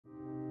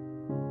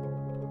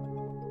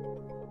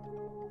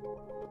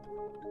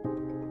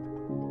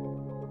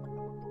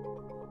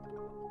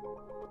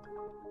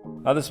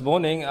This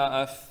morning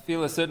I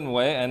feel a certain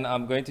way, and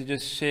I'm going to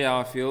just share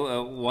how I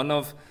feel. One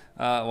of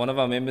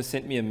our members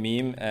sent me a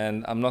meme,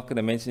 and I'm not going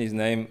to mention his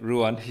name,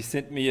 Ruan. He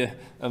sent me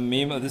a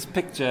meme of this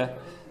picture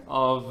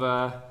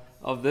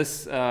of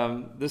this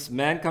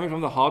man coming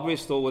from the hardware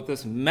store with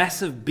this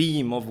massive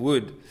beam of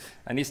wood,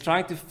 and he's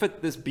trying to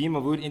fit this beam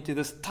of wood into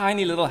this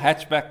tiny little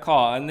hatchback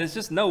car, and there's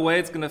just no way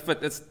it's going to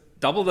fit. It's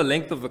double the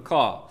length of the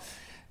car.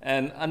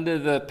 And under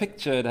the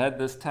picture, it had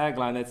this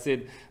tagline that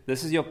said,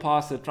 "This is your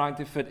pastor trying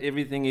to fit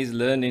everything he's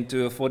learned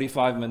into a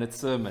 45-minute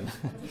sermon."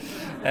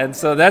 And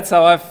so that's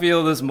how I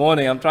feel this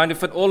morning. I'm trying to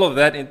fit all of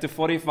that into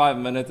 45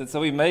 minutes, and so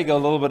we may go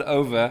a little bit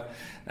over.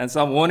 And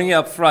so I'm warning you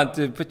up front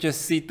to put your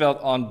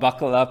seatbelt on,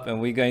 buckle up,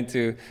 and we're going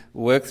to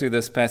work through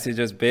this passage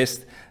as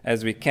best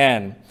as we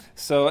can.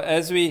 So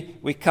as we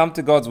come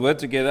to God's Word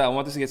together, I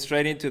want us to get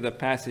straight into the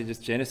passage. It's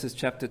Genesis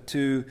chapter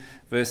 2,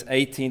 verse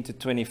 18 to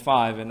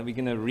 25, and we're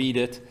going to read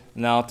it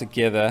now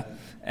together,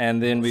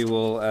 and then we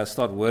will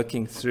start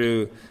working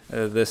through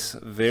this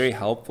very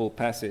helpful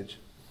passage.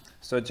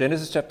 So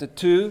Genesis chapter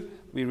 2,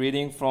 we're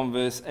reading from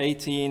verse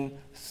 18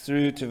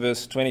 through to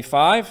verse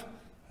 25.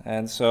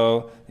 And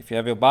so if you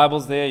have your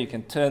Bibles there, you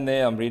can turn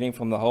there. I'm reading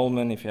from the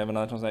Holman. If you have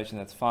another translation,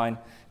 that's fine.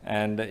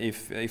 And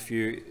if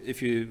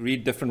you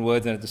read different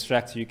words and it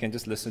distracts you, you can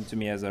just listen to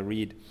me as I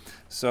read.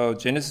 So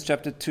Genesis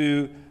chapter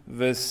 2,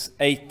 verse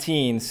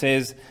 18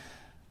 says,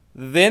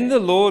 "Then the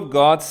Lord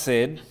God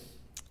said,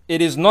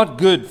 'It is not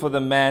good for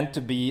the man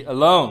to be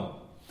alone.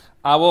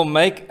 I will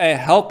make a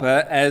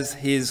helper as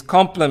his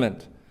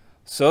complement.'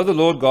 So the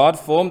Lord God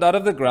formed out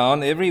of the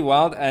ground every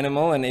wild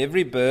animal and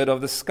every bird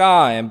of the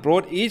sky, and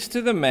brought each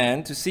to the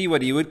man to see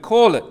what he would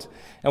call it.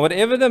 And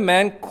whatever the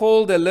man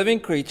called a living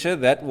creature,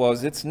 that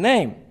was its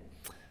name.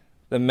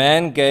 The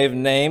man gave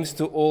names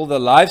to all the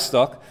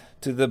livestock,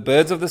 to the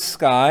birds of the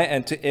sky,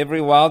 and to every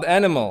wild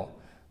animal.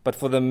 But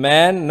for the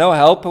man no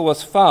helper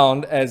was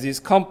found as his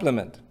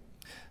complement.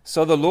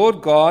 So the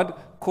Lord God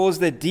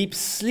caused a deep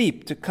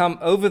sleep to come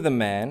over the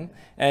man,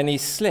 and he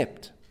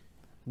slept.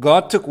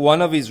 God took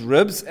one of his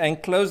ribs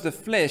and closed the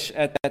flesh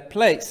at that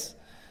place.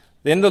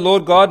 Then the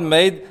Lord God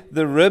made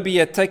the rib he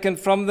had taken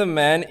from the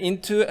man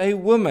into a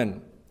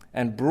woman,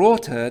 and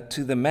brought her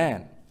to the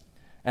man.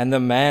 And the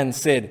man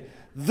said,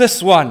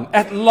 'This one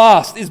at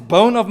last is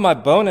bone of my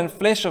bone and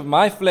flesh of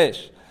my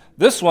flesh.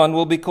 This one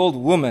will be called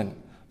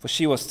woman, for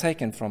she was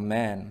taken from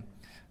man.'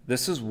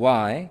 This is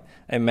why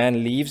a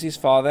man leaves his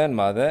father and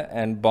mother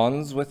and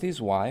bonds with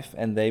his wife,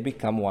 and they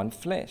become one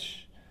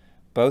flesh.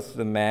 Both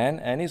the man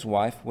and his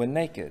wife were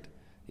naked,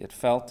 yet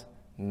felt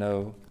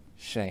no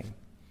shame."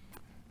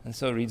 And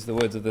so reads the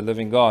words of the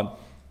living God.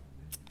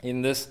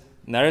 In this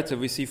narrative,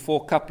 we see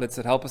 4 couplets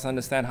that help us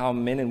understand how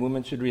men and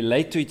women should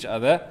relate to each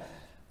other.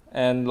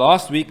 And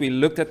last week we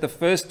looked at the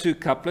first 2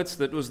 couplets.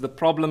 That was the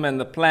problem and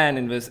the plan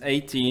in verse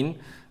 18,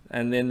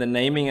 and then the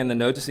naming and the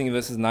noticing in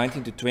verses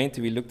 19 to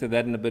 20. We looked at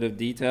that in a bit of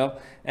detail.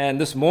 And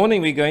this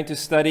morning we're going to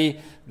study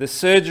the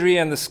surgery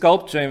and the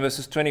sculpture in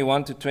verses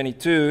 21 to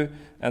 22,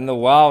 and the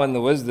wow and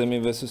the wisdom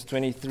in verses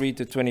 23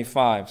 to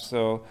 25.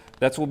 So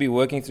that's what we'll be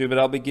working through, but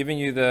I'll be giving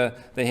you the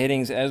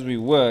headings as we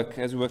work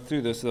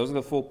through this. So those are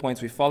the 4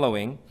 points we're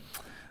following.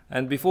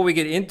 And before we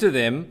get into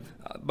them,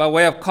 by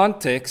way of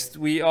context,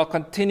 we are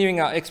continuing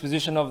our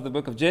exposition of the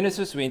book of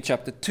Genesis. We're in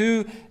chapter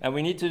 2, and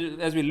we need to,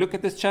 as we look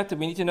at this chapter,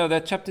 we need to know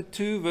that chapter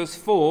 2, verse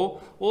 4,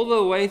 all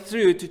the way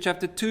through to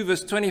chapter 2,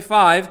 verse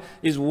 25,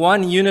 is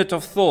one unit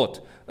of thought.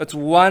 It's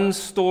one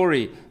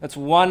story. It's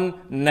one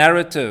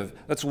narrative.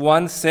 It's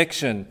one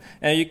section.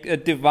 And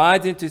it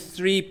divides into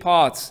 3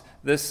 parts.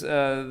 This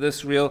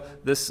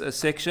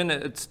section,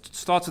 it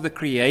starts with the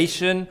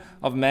creation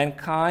of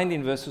mankind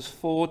in verses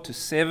 4 to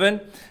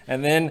 7,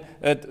 and then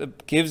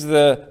it gives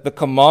the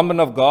commandment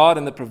of God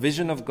and the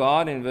provision of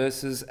God in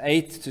verses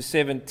 8 to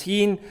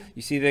 17.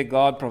 You see there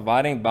God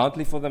providing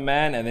bountifully for the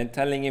man, and then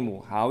telling him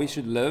how he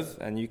should live,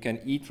 and you can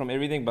eat from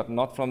everything but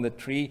not from the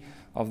tree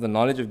of the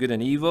knowledge of good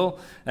and evil.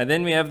 And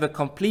then we have the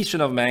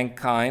completion of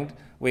mankind,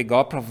 where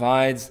God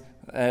provides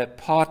a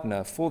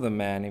partner for the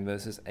man in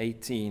verses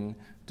 18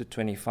 to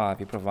 25.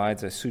 He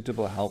provides a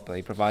suitable helper.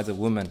 He provides a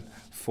woman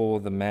for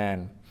the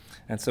man.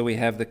 And so we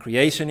have the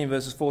creation in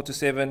verses 4 to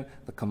 7,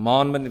 the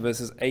commandment in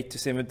verses 8 to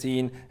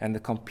 17, and the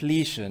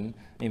completion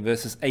in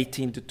verses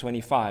 18 to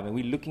 25. And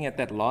we're looking at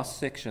that last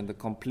section, the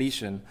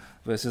completion,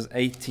 verses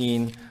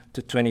 18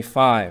 to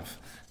 25.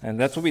 And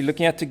that's what we're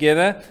looking at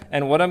together.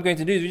 And what I'm going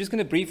to do is we're just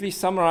going to briefly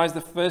summarize the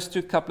first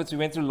 2 couplets we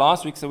went through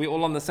last week, so we're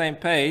all on the same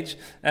page.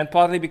 And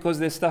partly because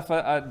there's stuff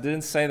I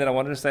didn't say that I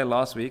wanted to say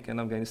last week, and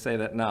I'm going to say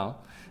that now.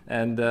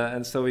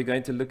 And so we're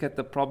going to look at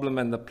the problem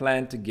and the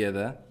plan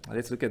together.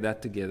 Let's look at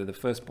that together. The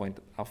first point,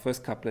 our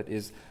first couplet,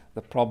 is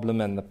the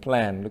problem and the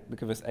plan.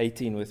 Look at verse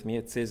 18 with me.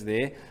 It says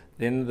there,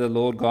 "Then the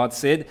Lord God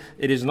said,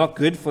 'It is not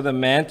good for the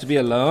man to be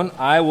alone.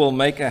 I will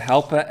make a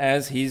helper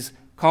as his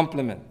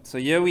complement.'" So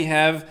here we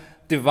have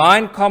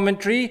divine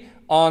commentary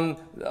on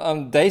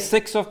day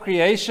 6 of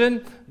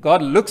creation.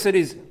 God looks at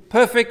his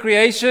perfect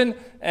creation,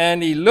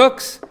 and he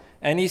looks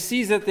and he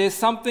sees that there's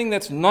something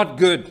that's not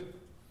good.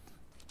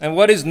 And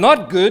what is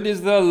not good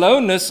is the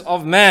aloneness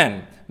of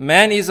man.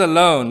 man is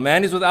alone.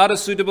 Man is without a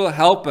suitable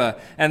helper,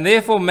 and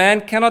therefore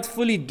man cannot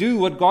fully do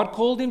what God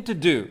called him to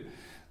do.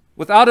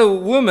 Without a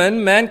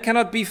woman, man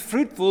cannot be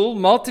fruitful,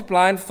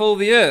 multiply, and fill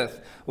the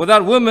earth.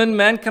 Without woman,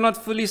 man cannot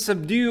fully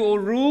subdue or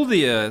rule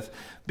the earth.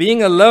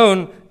 Being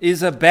alone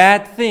is a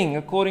bad thing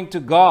according to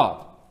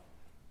God.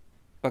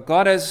 But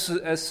God has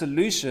a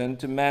solution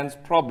to man's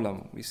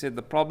problem. We said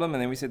the problem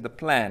and then we said the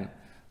plan.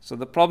 So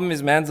the problem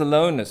is man's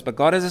aloneness. But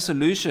God has a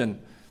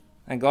solution.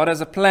 And God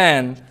has a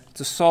plan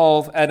to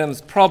solve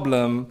Adam's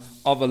problem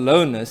of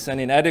aloneness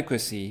and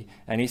inadequacy.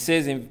 And he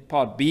says in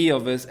part B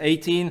of verse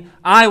 18,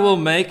 I will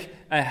make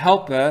a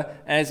helper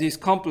as his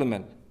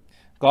complement.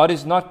 God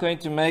is not going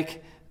to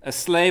make a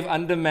slave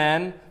under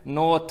man,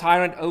 nor a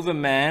tyrant over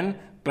man,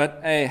 but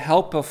a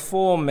helper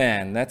for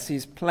man. That's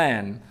his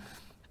plan.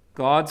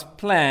 God's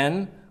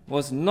plan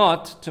was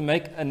not to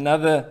make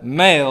another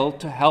male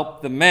to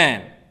help the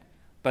man,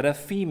 but a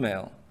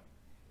female.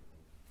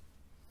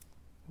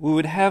 We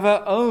would have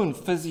her own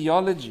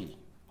physiology,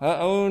 her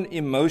own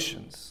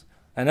emotions,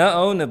 and her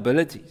own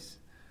abilities.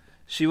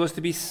 She was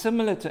to be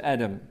similar to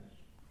Adam,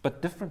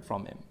 but different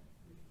from him.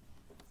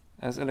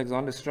 As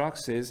Alexander Strauch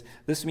says,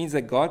 this means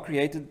that God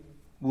created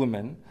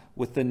woman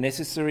with the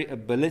necessary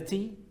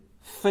ability,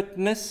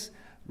 fitness,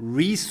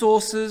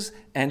 resources,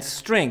 and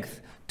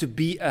strength to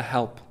be a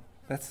help.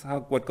 That's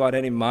what God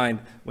had in mind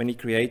when he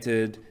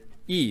created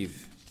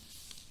Eve.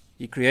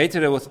 He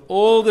created her with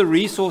all the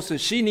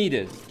resources she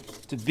needed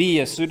to be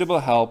a suitable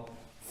help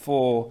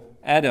for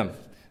Adam.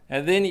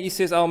 And then he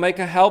says, I'll make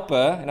a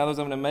helper. In other words,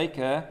 I'm going to make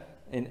her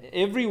in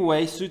every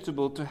way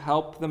suitable to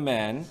help the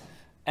man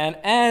and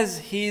as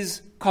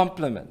his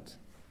complement.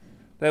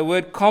 The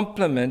word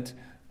complement,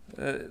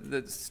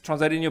 that's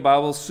translated in your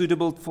Bible,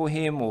 suitable for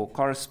him or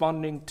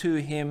corresponding to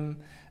him,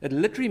 it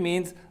literally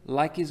means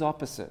like his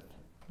opposite.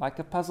 Like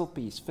a puzzle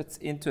piece fits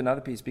into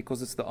another piece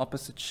because it's the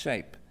opposite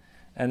shape.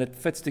 And it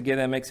fits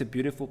together and makes a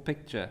beautiful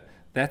picture.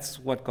 That's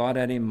what God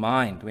had in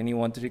mind when he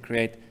wanted to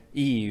create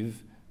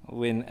Eve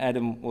when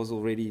Adam was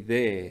already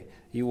there.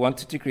 He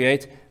wanted to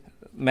create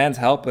man's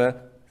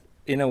helper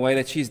in a way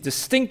that she's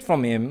distinct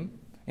from him,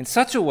 in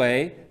such a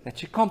way that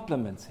she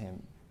complements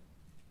him.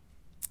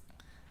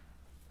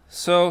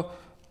 So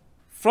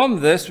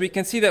from this, we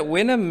can see that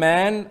when a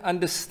man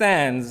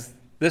understands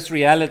this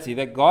reality,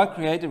 that God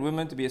created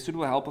woman to be a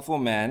suitable helper for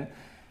man,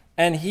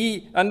 and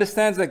he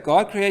understands that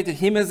God created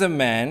him as a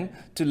man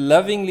to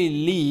lovingly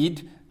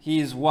lead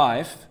his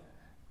wife,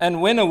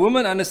 and when a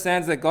woman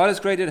understands that God has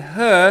created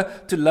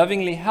her to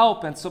lovingly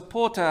help and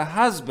support her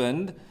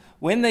husband,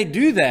 when they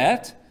do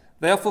that,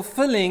 they are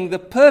fulfilling the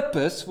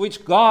purpose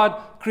which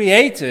God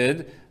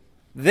created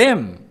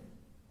them.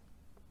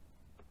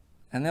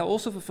 And they're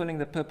also fulfilling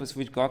the purpose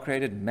which God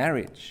created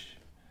marriage.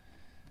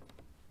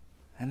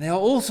 And they are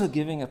also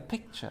giving a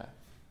picture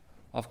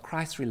of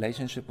Christ's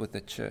relationship with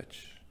the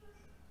church.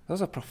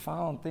 Those are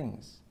profound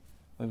things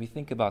when we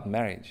think about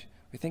marriage.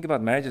 We think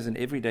about marriage as an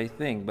everyday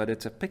thing, but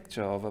it's a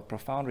picture of a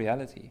profound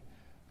reality.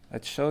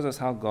 It shows us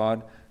how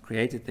God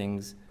created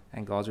things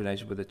and God's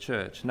relationship with the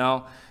church.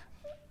 Now,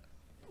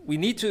 we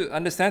need to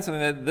understand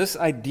something, that this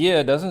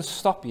idea doesn't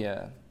stop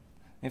here.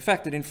 In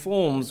fact, it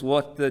informs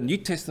what the New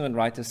Testament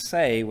writers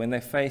say when they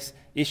face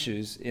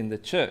issues in the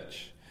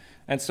church.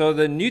 And so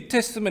the New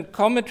Testament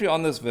commentary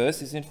on this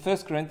verse is in 1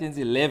 Corinthians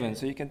 11.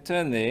 So you can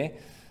turn there,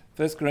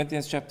 1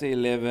 Corinthians chapter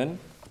 11.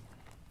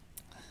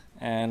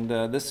 And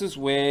this is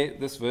where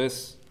this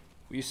verse,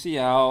 you see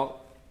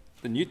how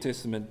the New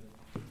Testament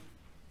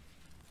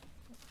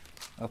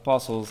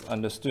apostles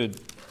understood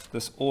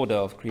this order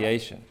of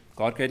creation.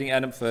 God creating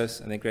Adam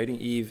first, and then creating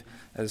Eve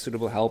as a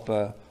suitable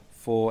helper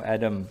for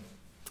Adam.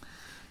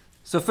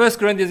 So 1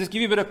 Corinthians, just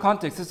give you a bit of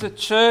context. It's a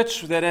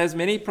church that has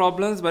many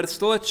problems, but it's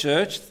still a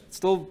church,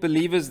 still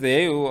believers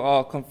there who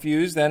are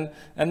confused. And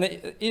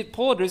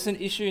Paul addressed an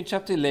issue in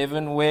chapter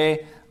 11 where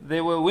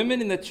there were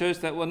women in the church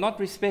that were not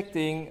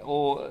respecting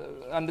or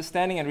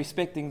understanding and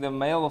respecting the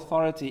male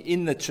authority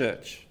in the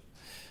church.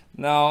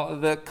 Now,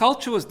 the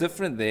culture was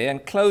different there,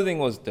 and clothing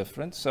was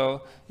different.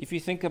 So if you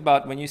think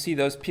about when you see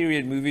those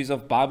period movies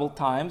of Bible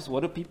times,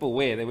 what do people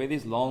wear? They wear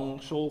these long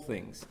shawl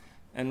things.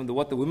 And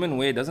what the women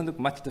wear doesn't look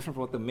much different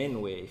from what the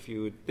men wear, if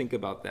you would think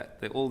about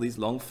that. They're all these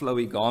long,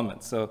 flowy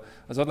garments. So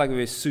it's not like we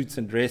wear suits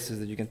and dresses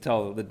that you can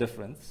tell the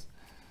difference.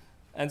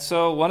 And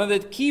so one of the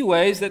key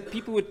ways that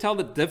people would tell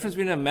the difference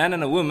between a man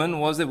and a woman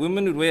was that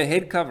women would wear a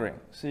head covering.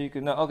 So you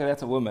could know, okay,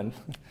 that's a woman,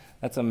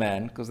 that's a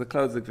man, because the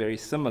clothes look very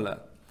similar.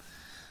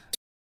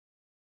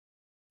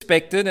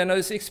 Expected, and it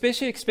was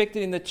especially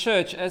expected in the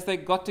church as they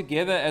got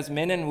together as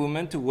men and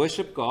women to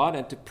worship God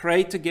and to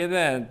pray together,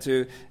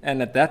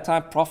 and at that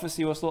time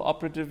prophecy was still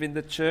operative in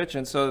the church,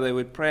 and so they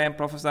would pray and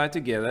prophesy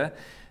together.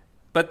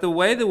 But the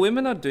way the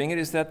women are doing it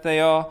is that they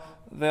are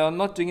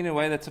not doing it in a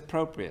way that's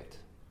appropriate.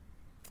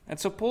 And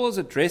so Paul is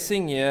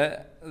addressing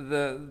here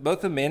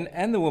both the men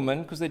and the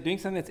women because they're doing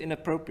something that's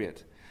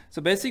inappropriate.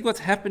 So basically what's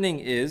happening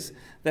is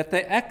that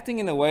they're acting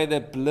in a way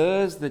that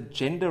blurs the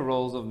gender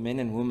roles of men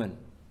and women.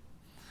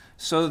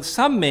 So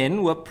some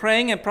men were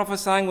praying and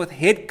prophesying with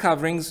head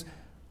coverings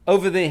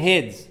over their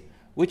heads,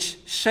 which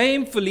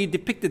shamefully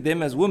depicted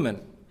them as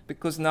women,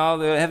 because now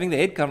they're having the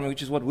head covering,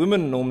 which is what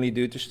women normally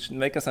do to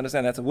make us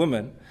understand that's a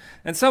woman.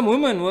 And some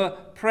women were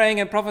praying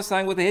and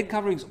prophesying with the head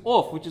coverings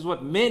off, which is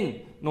what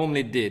men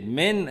normally did.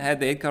 Men had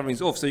the head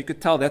coverings off, so you could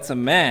tell that's a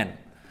man.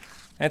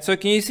 And so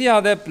can you see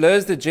how that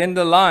blurs the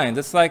gender lines?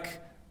 It's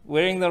like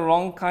wearing the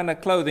wrong kind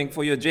of clothing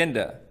for your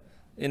gender,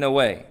 in a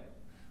way.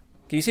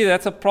 Can you see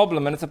that's a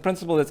problem, and it's a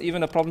principle that's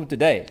even a problem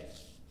today,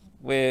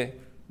 where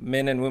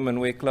men and women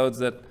wear clothes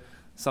that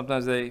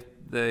sometimes they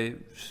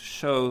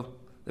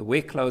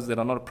wear clothes that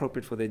are not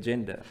appropriate for their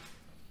gender.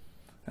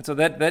 And so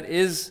that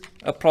is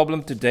a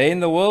problem today in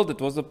the world. It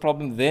was a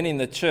problem then in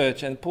the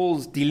church, and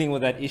Paul's dealing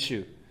with that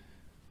issue.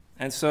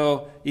 And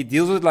so he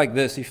deals with it like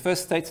this. He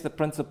first states the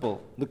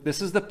principle. Look,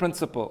 this is the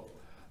principle.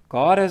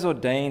 God has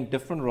ordained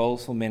different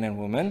roles for men and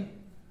women.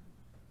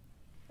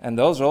 And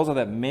those roles are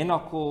that men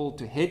are called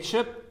to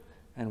headship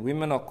and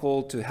women are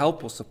called to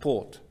help or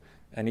support.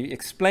 And he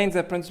explains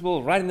that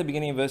principle right in the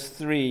beginning of verse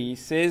 3. He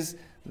says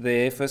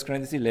there, 1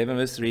 Corinthians 11,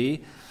 verse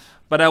 3,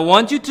 "But I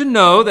want you to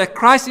know that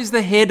Christ is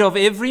the head of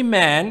every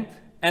man,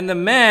 and the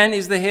man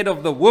is the head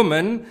of the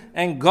woman,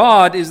 and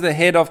God is the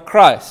head of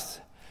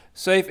Christ."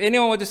 So if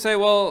anyone were to say,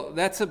 well,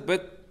 that's a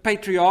bit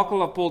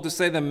patriarchal of Paul to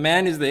say the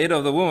man is the head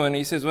of the woman,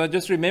 he says, well,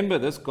 just remember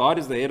this, God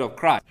is the head of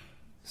Christ.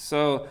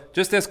 So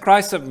just as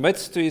Christ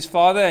submits to his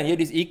Father and yet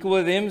is equal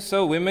with him,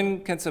 so women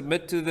can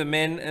submit to the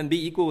men and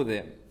be equal with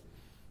them.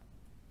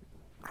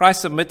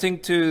 Christ submitting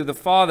to the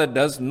Father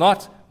does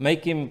not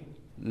make him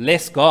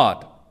less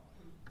God.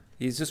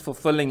 He's just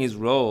fulfilling his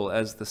role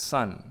as the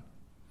Son.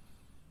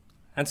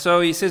 And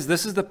so he says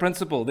this is the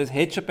principle. There's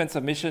headship and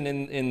submission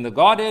in the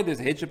Godhead. There's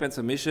headship and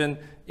submission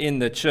in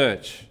the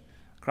church.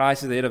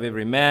 Christ is the head of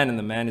every man, and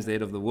the man is the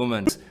head of the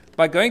woman.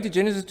 By going to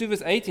Genesis 2,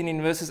 verse 18,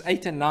 in verses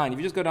 8 and 9, if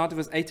you just go down to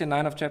verse 8 and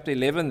 9 of chapter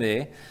 11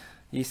 there,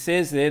 he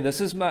says there,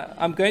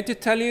 I'm going to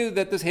tell you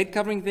that this head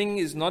covering thing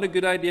is not a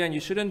good idea and you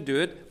shouldn't do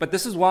it, but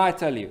this is why I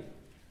tell you.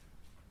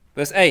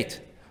 Verse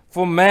 8,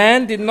 "For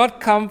man did not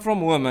come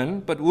from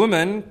woman, but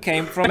woman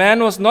came from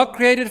man. Was not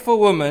created for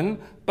woman,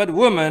 but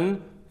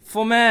woman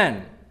for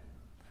man."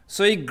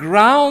 So he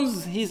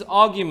grounds his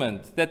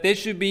argument that there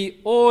should be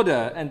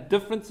order and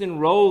difference in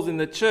roles in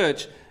the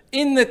church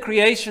in the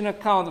creation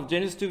account of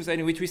Genesis 2, verse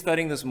 8, which we're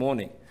studying this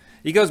morning.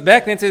 He goes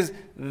back and says,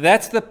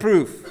 that's the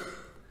proof.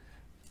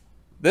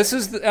 This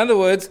is, in other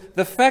words,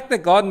 the fact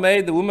that God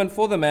made the woman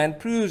for the man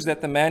proves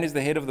that the man is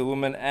the head of the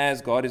woman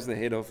as God is the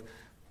head of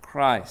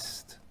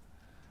Christ.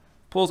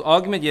 Paul's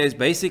argument here is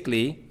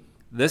basically,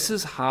 this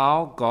is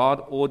how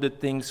God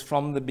ordered things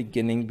from the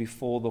beginning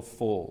before the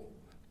fall.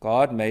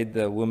 God made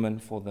the woman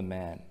for the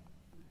man.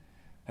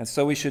 And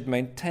so we should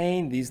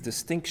maintain these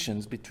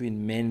distinctions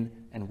between men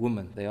and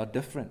women. They are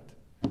different.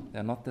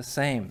 They're not the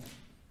same.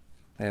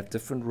 They have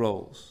different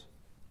roles.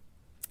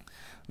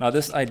 Now,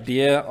 this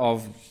idea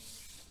of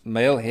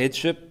male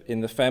headship in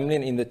the family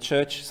and in the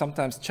church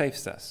sometimes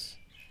chafes us.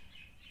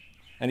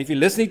 And if you're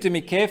listening to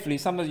me carefully,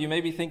 sometimes you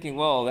may be thinking,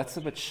 well, that's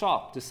a bit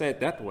sharp to say it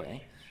that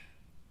way.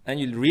 And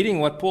you're reading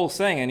what Paul's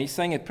saying, and he's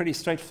saying it pretty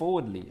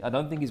straightforwardly. I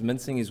don't think he's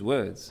mincing his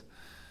words.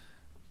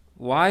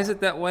 Why is it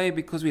that way?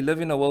 Because we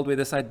live in a world where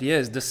this idea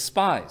is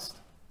despised.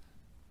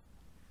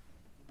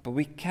 But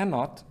we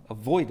cannot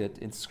avoid it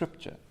in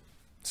Scripture.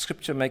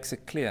 Scripture makes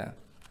it clear.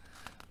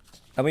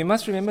 And we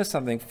must remember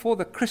something. For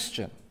the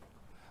Christian,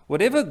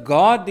 whatever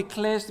God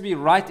declares to be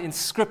right in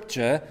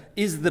Scripture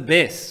is the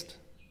best.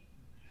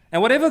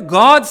 And whatever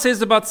God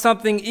says about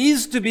something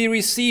is to be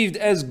received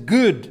as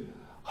good,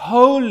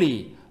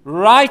 holy,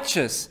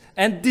 righteous,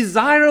 and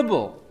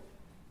desirable.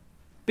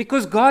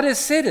 Because God has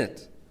said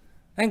it.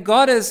 And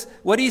God is,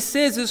 what he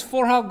says is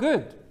for our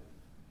good.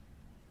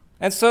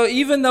 And so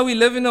even though we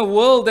live in a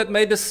world that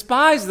may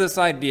despise this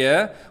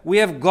idea, we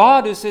have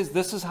God who says,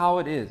 this is how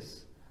it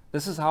is.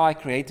 This is how I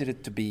created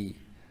it to be.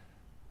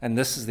 And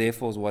this is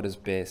therefore what is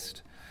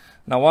best.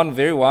 Now, one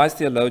very wise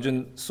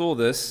theologian saw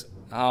this,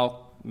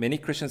 how many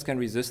Christians can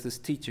resist this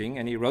teaching,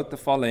 and he wrote the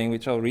following,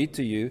 which I'll read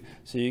to you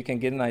so you can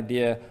get an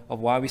idea of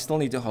why we still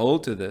need to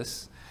hold to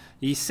this.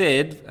 He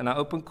said, and I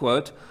open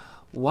quote,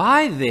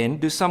 "Why then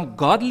do some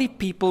godly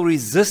people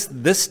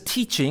resist this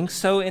teaching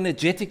so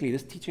energetically,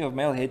 this teaching of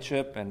male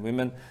headship and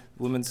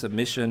women's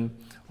submission,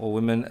 or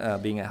women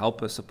being a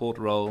helper, support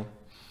role?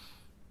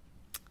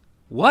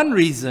 One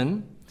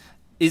reason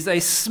is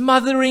a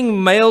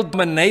smothering male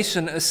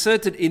domination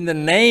asserted in the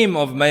name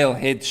of male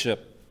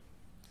headship.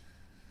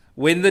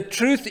 When the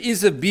truth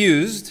is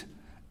abused,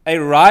 a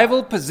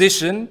rival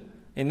position,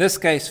 in this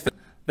case,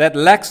 that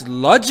lacks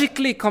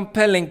logically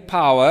compelling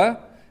power,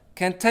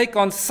 can take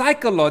on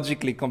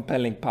psychologically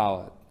compelling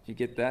power." You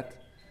get that?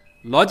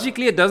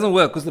 Logically, it doesn't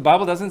work because the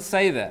Bible doesn't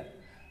say that.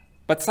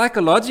 But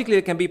psychologically,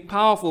 it can be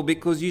powerful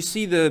because you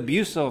see the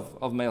abuse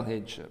of male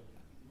headship.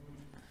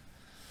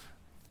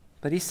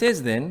 But he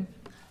says then,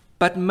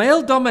 but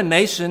male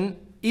domination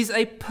is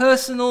a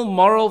personal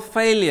moral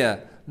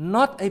failure,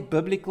 not a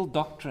biblical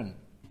doctrine.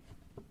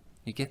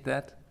 You get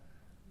that?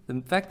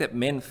 The fact that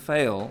men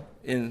fail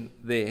in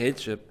their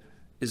headship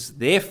is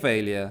their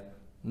failure,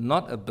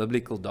 not a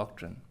biblical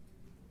doctrine.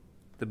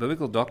 the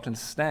biblical doctrine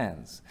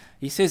stands.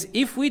 He says,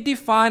 if we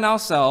define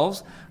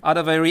ourselves out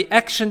of a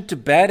reaction to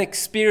bad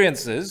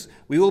experiences,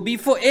 we will be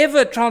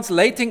forever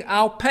translating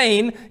our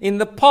pain in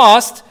the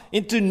past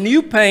into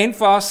new pain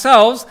for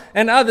ourselves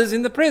and others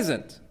in the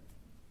present.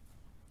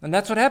 And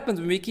that's what happens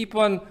when we keep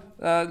on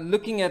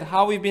looking at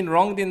how we've been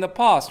wronged in the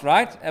past,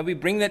 right? And we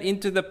bring that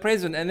into the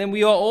present, and then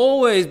we are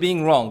always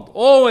being wronged,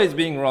 always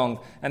being wronged.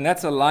 And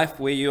that's a life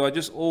where you are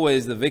just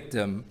always the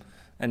victim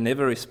and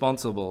never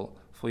responsible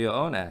for your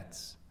own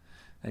acts.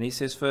 And he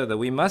says further,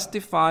 we must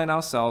define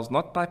ourselves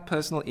not by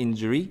personal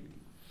injury,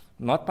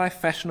 not by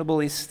fashionable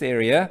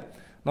hysteria,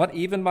 not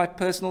even by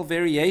personal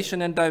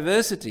variation and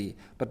diversity,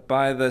 but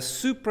by the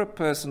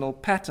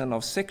suprapersonal pattern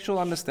of sexual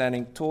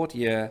understanding taught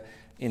here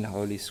in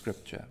Holy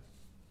Scripture.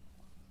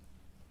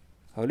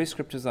 Holy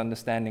Scripture's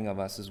understanding of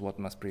us is what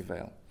must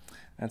prevail.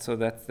 And so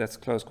that's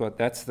close quote.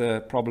 That's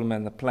the problem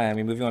and the plan.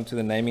 We're moving on to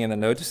the naming and the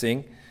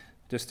noticing.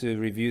 Just to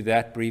review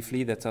that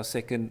briefly, that's our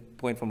second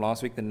point from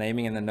last week, the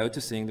naming and the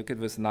noticing. Look at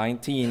verse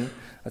 19.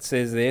 It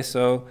says there,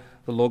 so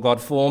the Lord God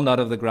formed out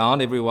of the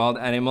ground every wild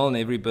animal and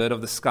every bird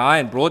of the sky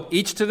and brought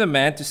each to the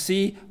man to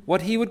see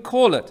what he would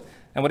call it.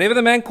 And whatever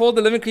the man called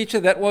the living creature,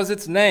 that was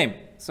its name.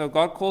 So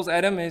God calls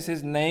Adam and he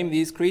says, name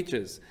these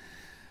creatures.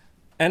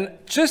 And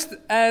just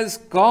as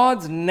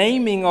God's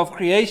naming of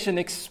creation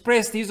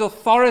expressed his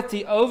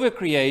authority over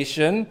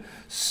creation,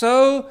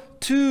 so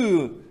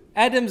too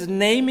Adam's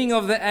naming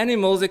of the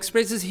animals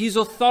expresses his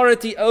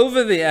authority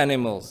over the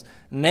animals.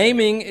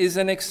 Naming is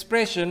an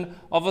expression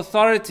of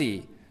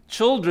authority.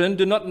 Children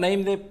do not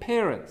name their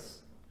parents.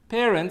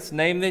 Parents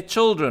name their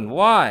children.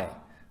 Why?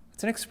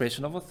 It's an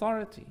expression of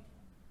authority.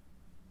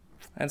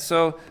 And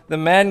so the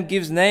man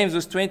gives names,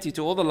 verse 20,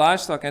 to all the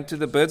livestock and to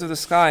the birds of the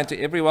sky and to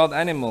every wild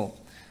animal.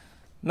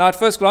 Now, at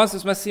first glance,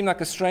 this must seem like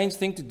a strange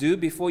thing to do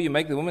before you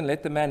make the woman.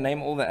 Let the man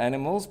name all the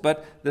animals.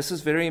 But this is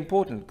very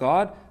important.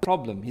 God,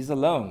 problem, he's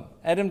alone.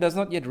 Adam does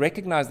not yet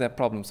recognize that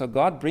problem. So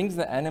God brings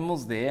the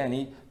animals there, and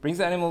he brings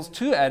the animals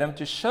to Adam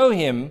to show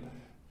him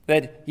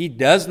that he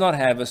does not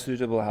have a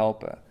suitable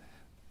helper,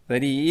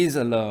 that he is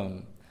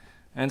alone.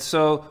 And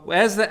so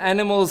as the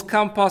animals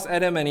come past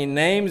Adam and he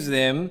names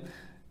them,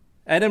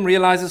 Adam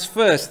realizes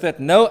first that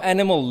no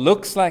animal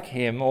looks like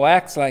him or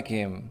acts like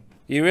him.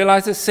 He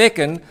realizes,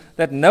 second,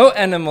 that no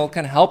animal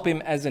can help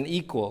him as an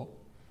equal.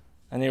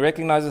 And he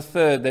recognizes,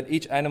 third, that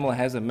each animal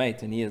has a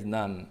mate and he has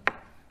none.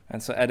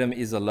 And so Adam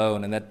is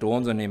alone, and that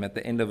dawns on him at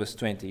the end of verse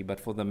 20. But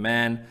for the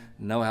man,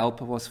 no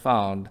helper was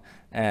found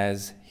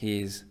as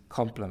his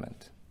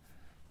complement.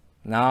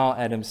 Now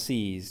Adam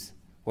sees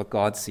what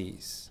God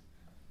sees.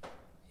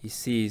 He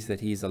sees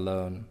that he is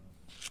alone.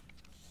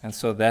 And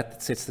so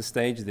that sets the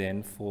stage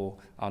then for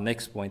our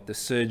next point, the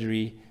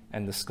surgery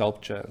and the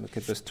sculpture. Look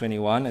at verse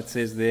 21. It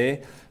says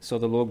there, so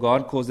the Lord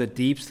God caused a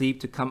deep sleep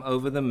to come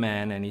over the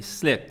man, and he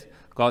slept.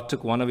 God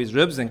took one of his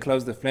ribs and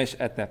closed the flesh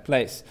at that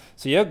place.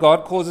 So here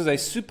God causes a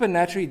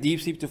supernaturally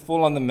deep sleep to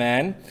fall on the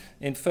man.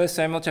 In 1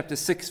 Samuel chapter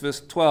 6, verse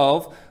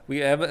 12, we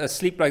have a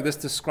sleep like this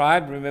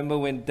described. Remember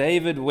when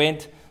David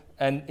went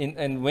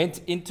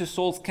into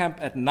Saul's camp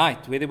at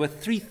night, where there were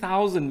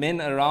 3,000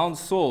 men around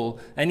Saul,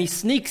 and he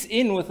sneaks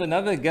in with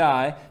another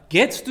guy,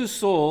 gets to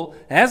Saul,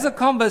 has a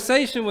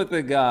conversation with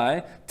the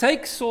guy,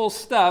 takes Saul's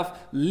stuff,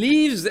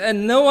 leaves,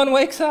 and no one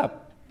wakes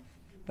up.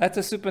 That's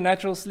a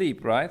supernatural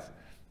sleep, right?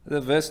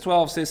 The verse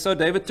 12 says, so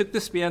David took the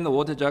spear and the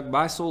water jug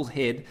by Saul's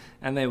head,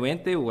 and they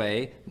went their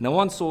way. No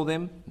one saw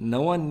them,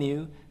 no one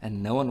knew,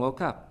 and no one woke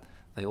up.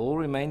 They all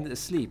remained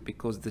asleep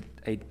because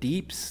a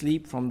deep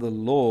sleep from the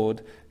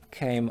Lord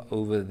came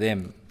over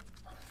them.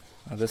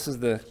 Now, this is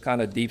the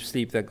kind of deep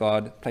sleep that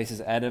God places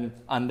Adam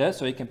under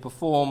so he can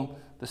perform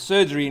the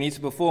surgery he needs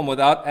to perform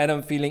without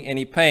Adam feeling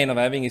any pain of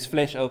having his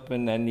flesh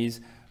opened and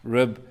his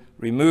rib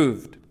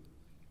removed.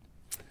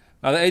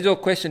 Now, the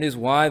age-old question is,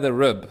 why the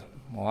rib?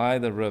 Why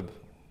the rib?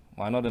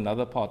 Why not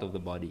another part of the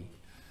body?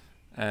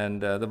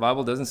 And the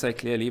Bible doesn't say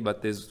clearly,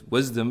 but there's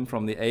wisdom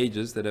from the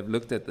ages that have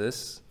looked at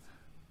this,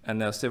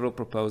 and there are several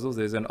proposals.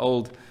 There's an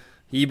old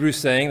Hebrew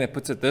saying that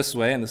puts it this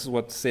way, and this is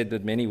what's said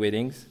at many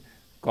weddings.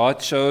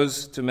 God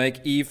chose to make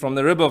Eve from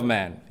the rib of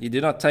man. He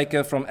did not take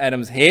her from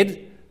Adam's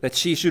head, that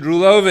she should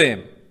rule over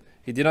him.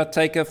 He did not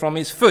take her from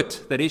his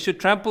foot, that he should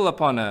trample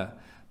upon her,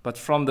 but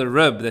from the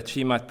rib, that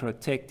she might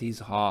protect his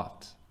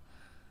heart.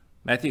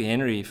 Matthew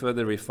Henry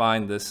further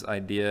refined this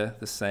idea,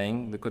 this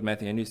saying. Look what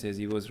Matthew Henry says.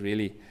 He was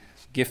really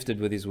gifted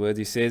with his words.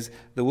 He says,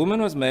 the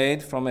woman was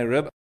made from a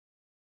rib,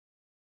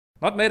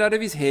 not made out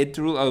of his head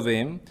to rule over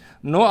him,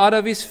 nor out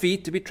of his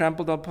feet to be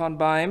trampled upon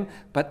by him,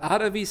 but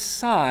out of his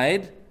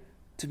side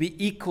to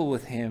be equal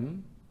with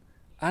him,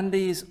 under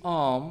his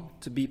arm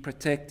to be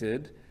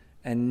protected,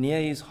 and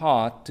near his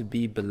heart to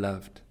be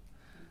beloved.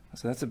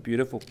 So that's a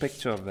beautiful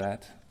picture of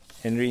that.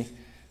 Matthew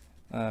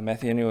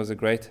Henry was a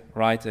great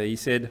writer. He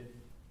said,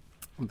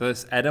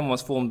 thus Adam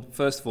was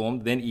first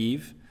formed, then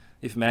Eve.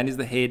 If man is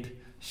the head,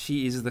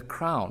 she is the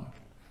crown,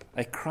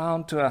 a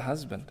crown to her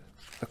husband,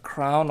 the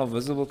crown of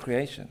visible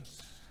creation.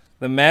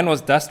 The man was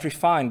dust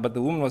refined, but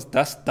the woman was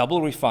dust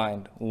double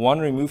refined, one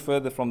removed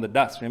further from the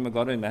dust. Remember,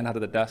 God made man out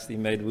of the dust. He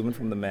made woman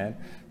from the man.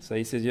 So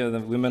he says, the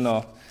women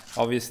are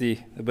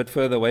obviously a bit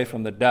further away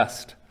from the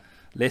dust,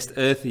 less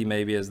earthy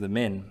maybe as the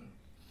men.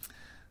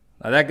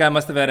 Now that guy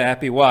must have had a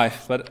happy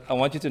wife, but I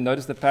want you to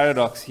notice the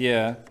paradox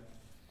here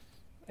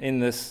in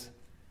this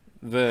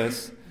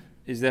verse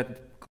is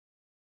that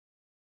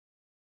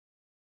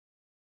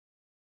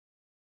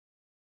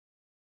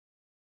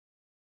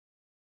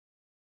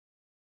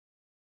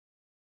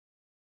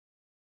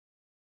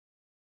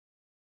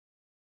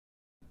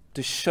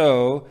to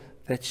show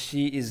that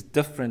she is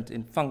different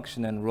in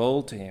function and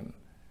role to him.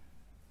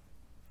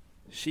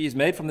 She is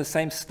made from the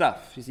same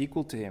stuff. She's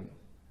equal to him.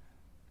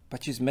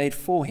 But she's made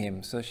for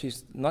him, so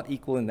she's not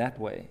equal in that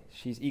way.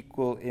 She's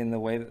equal in the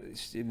way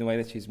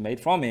that she's made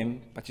from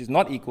him, but she's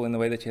not equal in the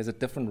way that she has a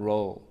different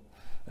role,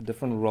 a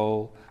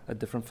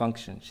different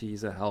function.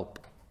 She's a help.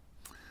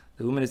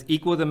 The woman is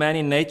equal to the man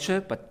in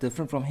nature, but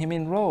different from him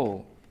in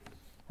role.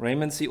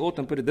 Raymond C.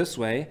 Orton put it this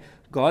way: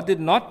 God did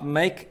not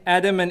make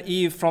Adam and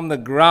Eve from the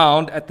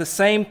ground at the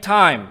same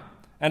time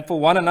and for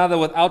one another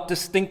without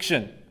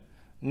distinction.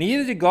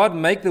 Neither did God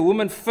make the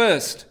woman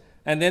first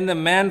and then the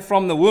man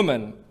from the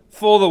woman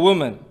for the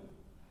woman.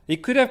 He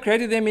could have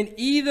created them in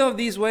either of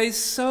these ways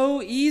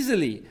so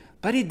easily,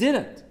 but he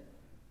didn't.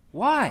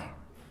 Why?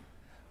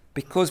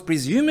 Because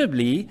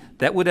presumably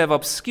that would have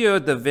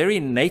obscured the very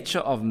nature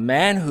of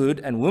manhood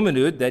and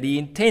womanhood that he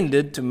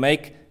intended to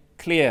make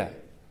clear.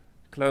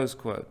 Close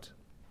quote.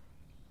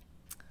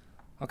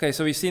 Okay,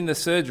 so we've seen the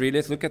surgery.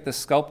 Let's look at the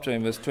sculpture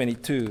in verse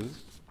 22.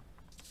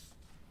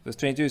 Verse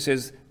 22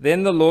 says,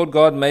 Then the Lord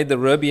God made the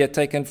rib he had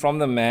taken from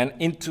the man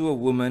into a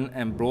woman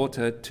and brought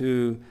her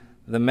to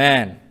the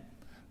man.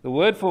 The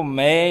word for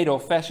made or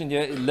fashioned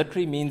here, it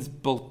literally means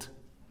built.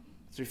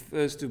 It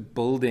refers to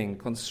building,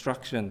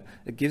 construction.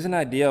 It gives an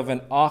idea of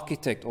an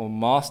architect or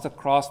master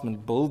craftsman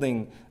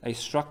building a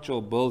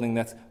structural building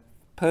that's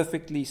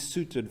perfectly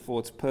suited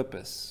for its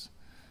purpose.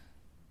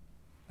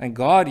 And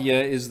God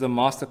here is the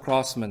master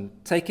craftsman,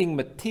 taking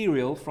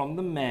material from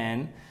the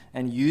man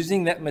and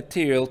using that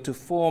material to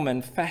form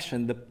and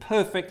fashion the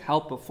perfect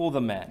helper for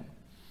the man.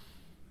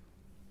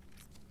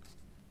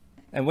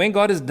 And when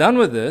God is done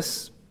with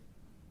this,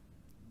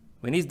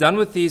 when he's done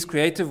with his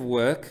creative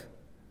work,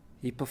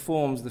 he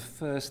performs the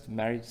first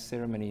marriage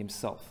ceremony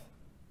himself.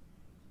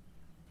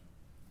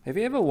 Have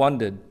you ever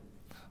wondered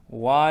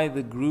why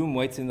the groom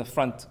waits in the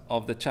front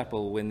of the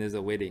chapel when there's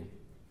a wedding?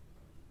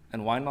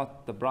 And why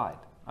not the bride?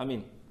 I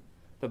mean,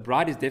 the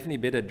bride is definitely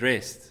better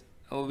dressed.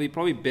 It will be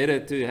probably better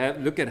to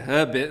look at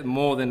her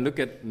more than look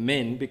at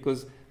men,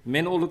 because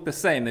men all look the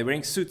same. They're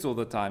wearing suits all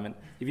the time. And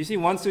if you've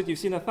seen one suit, you've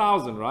seen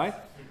 1,000, right?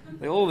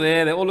 They're all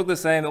there. They all look the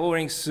same. They're all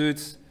wearing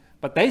suits.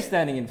 But they're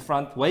standing in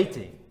front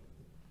waiting.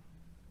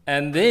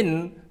 And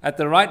then at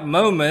the right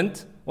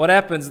moment, what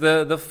happens?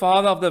 The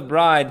father of the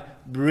bride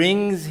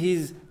brings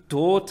his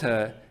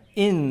daughter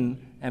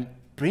in and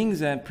brings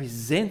her and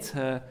presents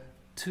her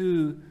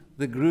to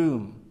the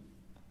groom.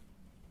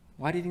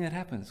 Why do you think that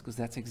happens? Because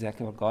that's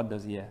exactly what God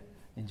does here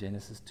in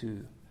Genesis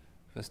 2,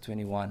 verse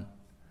 21.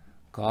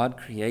 God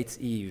creates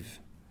Eve,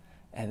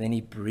 and then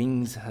he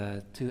brings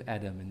her to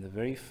Adam in the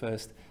very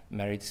first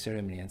marriage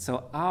ceremony. And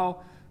so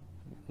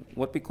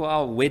what we call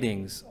our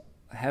weddings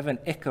have an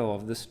echo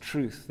of this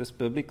truth, this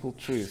biblical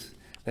truth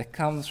that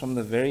comes from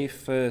the very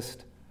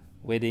first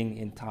wedding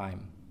in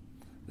time,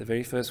 the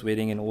very first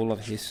wedding in all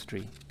of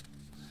history.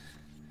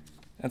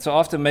 And so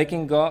after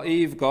making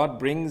Eve, God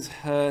brings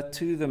her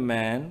to the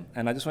man.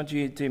 And I just want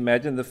you to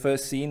imagine the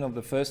first scene of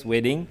the first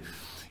wedding.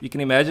 You can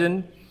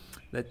imagine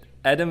that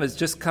Adam is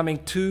just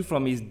coming to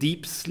from his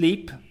deep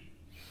sleep.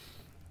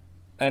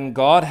 And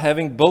God,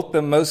 having built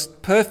the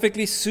most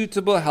perfectly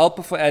suitable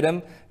helper for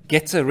Adam,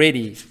 gets her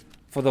ready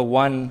for the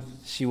one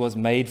she was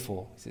made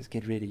for. He says,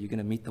 get ready. You're going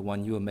to meet the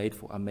one you were made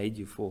for. I made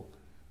you for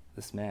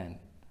this man.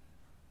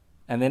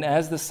 And then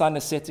as the sun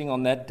is setting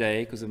on that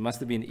day, because it must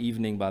have been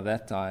evening by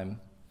that time,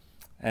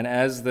 and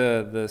as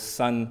the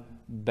sun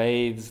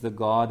bathes the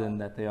garden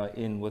that they are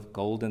in with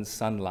golden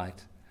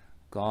sunlight,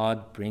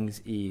 God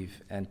brings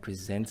Eve and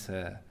presents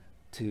her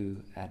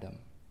to Adam.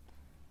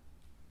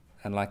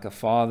 And like a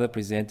father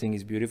presenting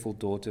his beautiful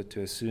daughter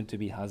to a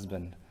soon-to-be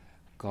husband,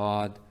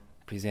 God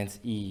presents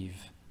Eve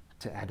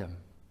to Adam.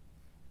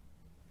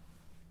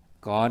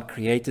 God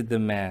created the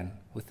man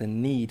with a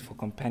need for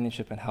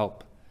companionship and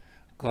help.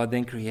 God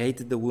then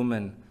created the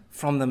woman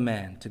from the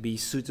man to be a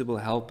suitable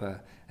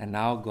helper. And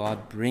now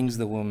God brings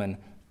the woman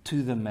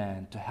to the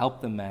man to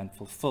help the man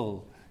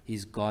fulfill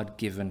his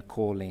God-given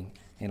calling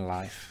in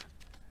life.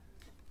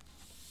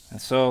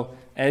 And so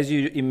as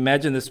you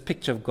imagine this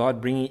picture of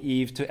God bringing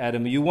Eve to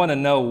Adam, you want to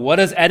know, what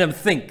does Adam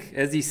think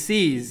as he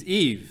sees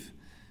Eve?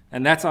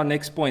 And that's our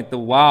next point, the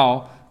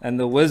wow and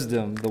the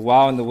wisdom. The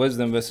wow and the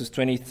wisdom, verses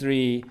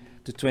 23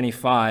 to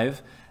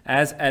 25.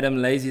 As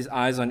Adam lays his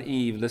eyes on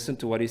Eve, listen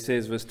to what he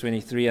says, verse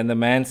 23. And the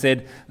man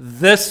said,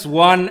 "This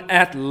one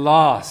at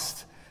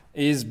last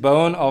is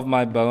bone of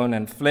my bone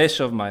and flesh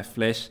of my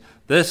flesh.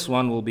 This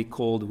one will be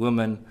called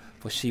woman,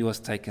 for she was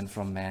taken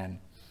from man."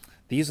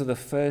 These are the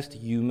first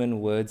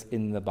human words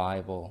in the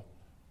Bible.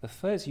 The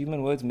first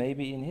human words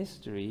maybe in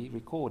history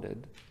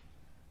recorded.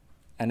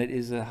 And it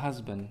is a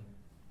husband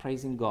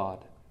praising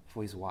God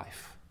for his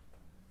wife.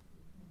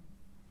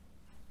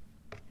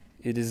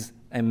 It is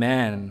a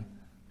man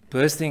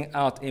bursting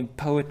out in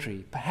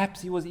poetry.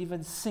 Perhaps he was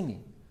even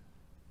singing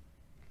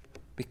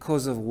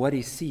because of what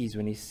he sees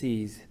when he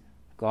sees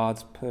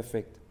God's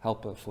perfect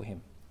helper for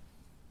him.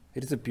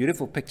 It is a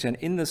beautiful picture. And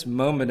in this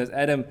moment, as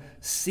Adam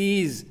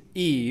sees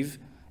Eve,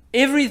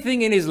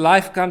 everything in his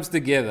life comes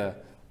together.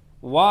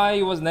 Why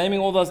he was naming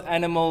all those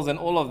animals and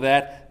all of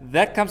that,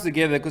 that comes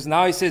together because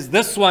now he says,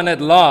 this one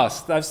at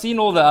last. I've seen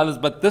all the others,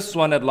 but this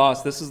one at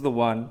last, this is the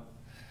one.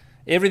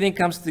 Everything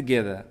comes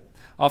together.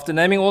 After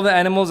naming all the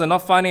animals and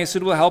not finding a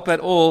suitable helper at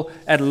all,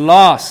 at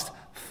last,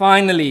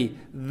 finally,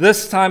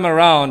 this time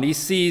around, he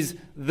sees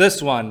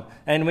this one.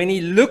 And when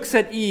he looks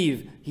at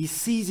Eve, he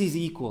sees his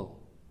equal.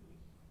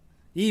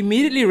 He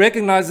immediately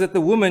recognizes that the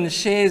woman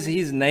shares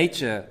his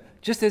nature,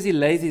 just as he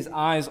lays his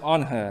eyes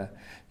on her.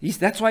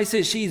 That's why he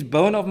says, she is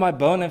bone of my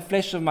bone and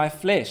flesh of my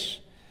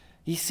flesh.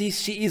 He sees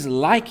she is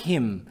like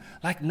him,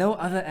 like no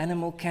other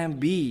animal can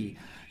be.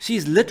 She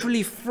is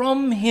literally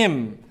from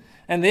him,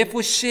 and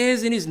therefore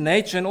shares in his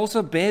nature and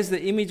also bears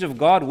the image of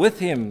God with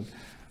him.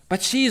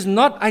 But she is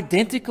not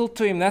identical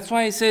to him. That's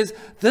why he says,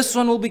 this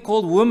one will be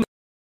called woman.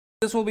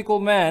 This will be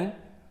called man.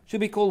 She'll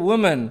be called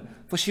woman,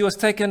 for she was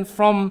taken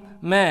from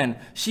man.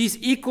 She's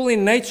equal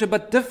in nature,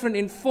 but different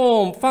in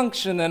form,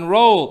 function, and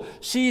role.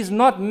 She is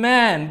not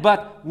man,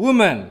 but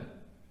woman.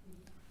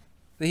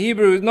 The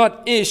Hebrew is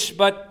not ish,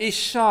 but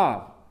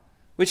isha,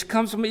 which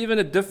comes from even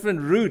a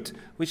different root,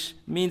 which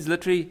means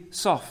literally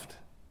soft.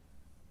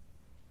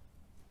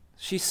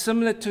 She's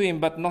similar to him,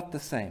 but not the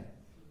same.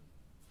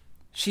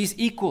 She's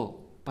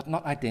equal, but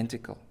not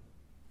identical.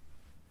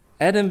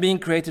 Adam, being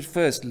created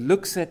first,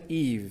 looks at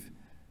Eve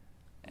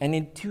and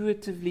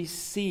intuitively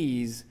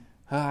sees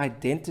her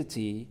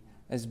identity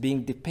as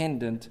being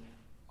dependent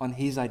on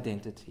his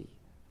identity.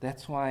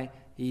 That's why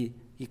he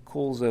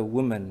calls her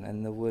woman,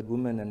 and the word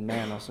woman and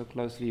man are so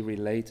closely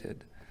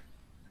related.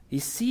 He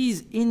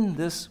sees in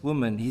this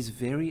woman his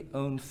very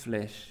own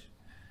flesh,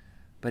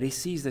 but he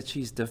sees that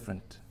she's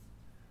different.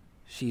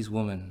 She's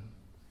woman.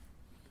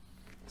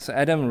 So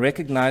Adam,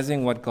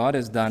 recognizing what God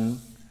has done,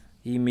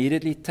 he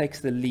immediately takes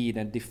the lead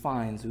and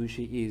defines who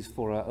she is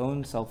for her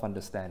own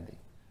self-understanding.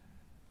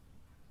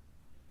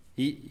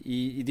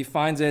 He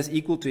defines her as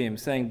equal to him,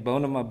 saying,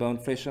 bone of my bone,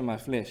 flesh of my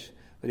flesh.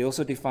 But he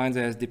also defines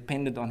her as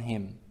dependent on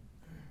him.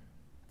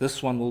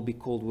 This one will be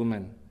called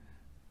woman.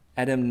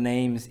 Adam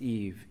names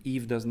Eve.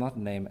 Eve does not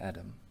name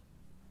Adam.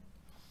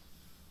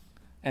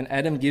 And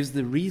Adam gives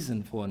the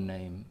reason for a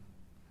name.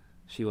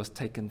 She was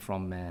taken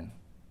from man.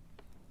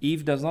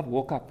 Eve does not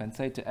walk up and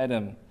say to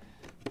Adam,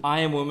 I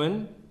am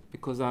woman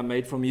because I'm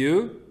made from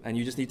you, and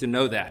you just need to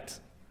know that.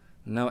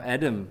 No,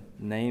 Adam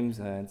names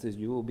her and says,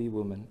 you will be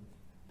woman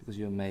because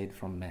you're made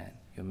from man.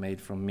 You're made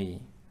from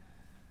me.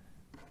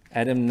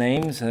 Adam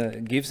names her,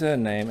 gives her a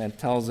name, and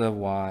tells her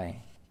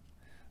why.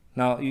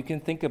 Now, you can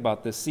think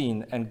about this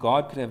scene, and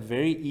God could have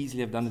very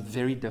easily have done it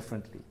very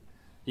differently.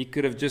 He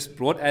could have just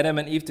brought Adam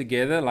and Eve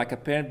together, like a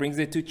parent brings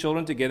their two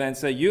children together and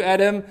say, you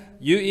Adam,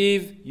 you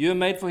Eve, you're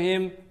made for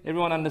him.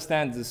 Everyone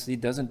understands this. He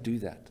doesn't do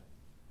that.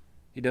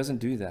 He doesn't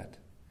do that.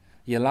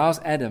 He allows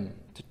Adam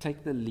to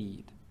take the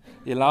lead.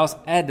 He allows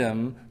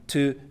Adam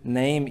to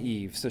name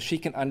Eve so she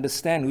can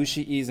understand who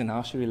she is and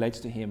how she relates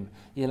to him.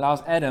 He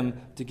allows Adam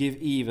to give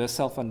Eve a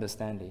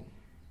self-understanding.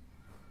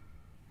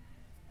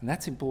 And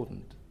that's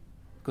important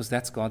because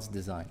that's God's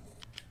design.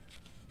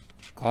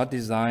 God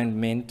designed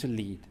men to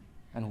lead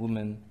and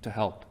women to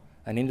help.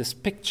 And in this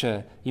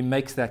picture, he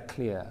makes that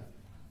clear.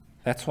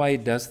 That's why he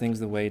does things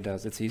the way he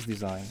does. It's his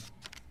design.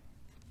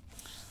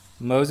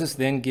 Moses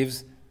then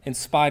gives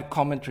inspired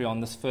commentary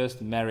on this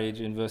first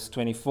marriage in verse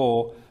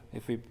 24.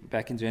 If we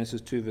back in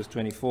Genesis 2, verse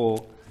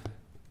 24.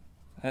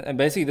 And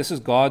basically, this is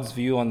God's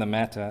view on the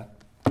matter.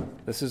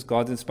 This is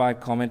God's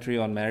inspired commentary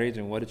on marriage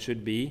and what it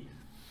should be.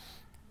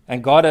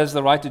 And God has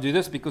the right to do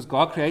this because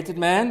God created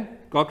man.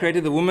 God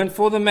created the woman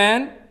for the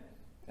man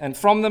and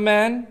from the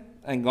man.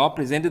 And God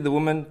presented the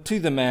woman to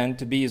the man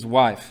to be his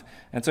wife.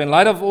 And so in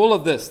light of all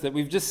of this that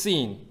we've just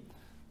seen,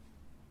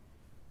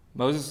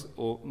 Moses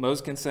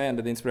can say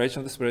under the inspiration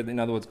of the Spirit, in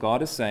other words,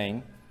 God is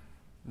saying,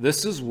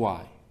 this is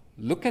why.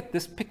 Look at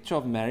this picture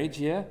of marriage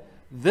here.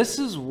 This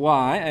is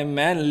why a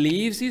man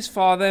leaves his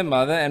father and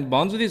mother and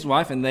bonds with his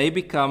wife, and they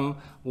become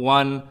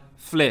one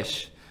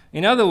flesh.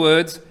 In other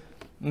words,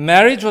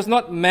 marriage was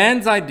not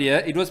man's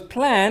idea. It was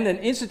planned and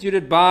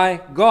instituted by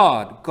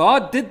God.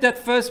 God did that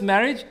first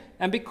marriage,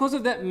 and because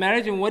of that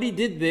marriage and what he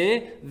did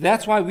there,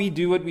 that's why we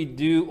do what we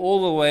do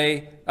all the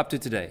way up to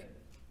today.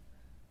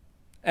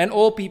 And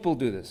all people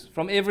do this,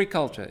 from every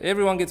culture.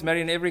 Everyone gets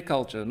married in every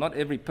culture. Not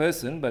every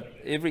person, but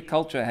every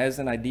culture has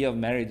an idea of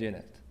marriage in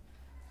it.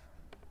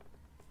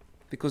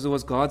 Because it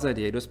was God's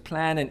idea. It was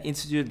planned and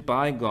instituted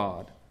by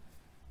God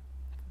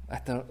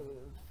at the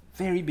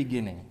very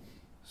beginning.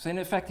 So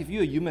in fact, if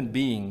you're a human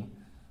being,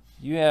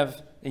 you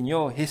have in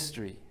your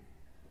history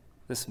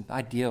this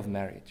idea of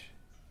marriage.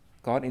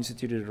 God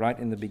instituted it right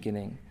in the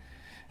beginning.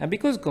 And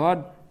because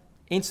God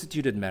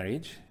instituted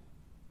marriage,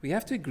 we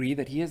have to agree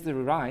that he has the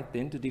right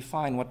then to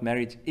define what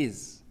marriage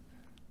is.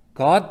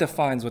 God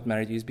defines what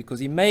marriage is because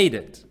he made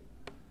it.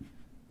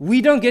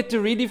 We don't get to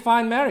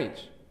redefine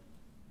marriage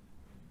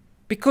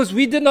because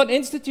we did not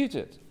institute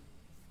it.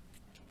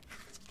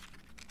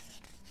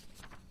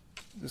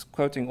 Just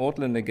quoting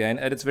Ortland again,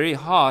 at its very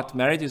heart,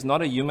 marriage is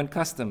not a human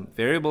custom,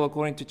 variable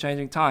according to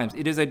changing times.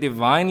 It is a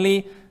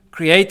divinely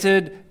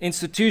created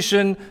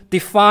institution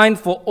defined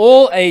for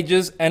all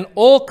ages and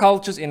all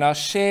cultures in our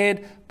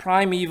shared,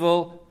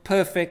 primeval,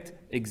 perfect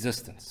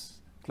existence.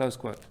 Close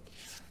quote.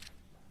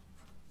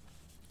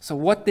 So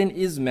what then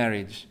is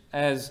marriage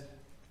as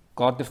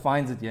God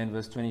defines it here in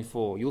verse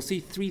 24? You'll see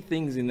three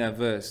things in that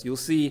verse. You'll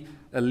see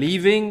a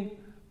leaving,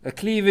 a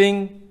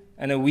cleaving,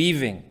 and a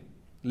weaving.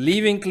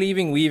 Leaving,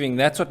 cleaving, weaving.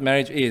 That's what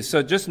marriage is.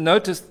 So just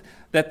notice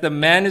that the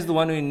man is the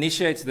one who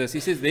initiates this. He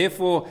says,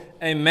 therefore,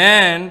 a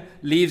man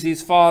leaves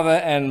his father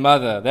and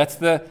mother. That's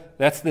the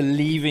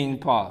leaving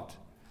part.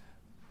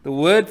 The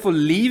word for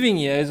leaving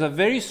here is a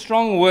very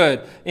strong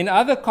word. In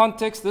other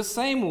contexts, the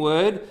same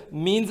word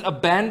means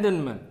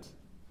abandonment.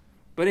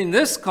 But in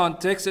this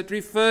context, it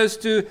refers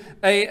to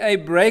a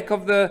break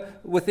of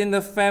within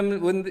the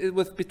family,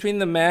 between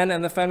the man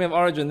and the family of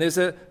origin. There's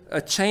a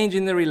change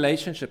in the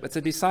relationship. It's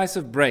a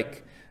decisive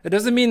break. It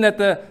doesn't mean that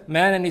the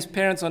man and his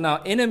parents are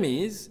now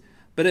enemies,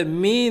 but it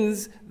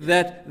means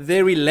that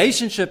their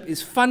relationship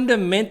is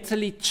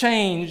fundamentally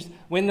changed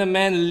when the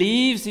man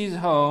leaves his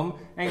home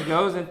and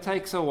goes and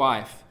takes a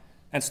wife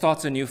and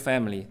starts a new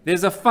family.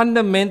 There's a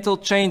fundamental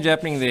change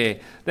happening there.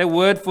 The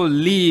word for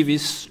leave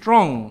is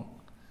strong.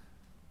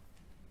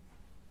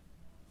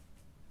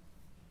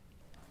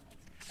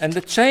 And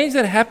the change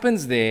that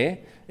happens there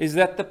is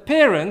that the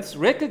parents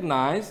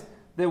recognize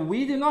that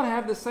we do not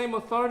have the same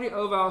authority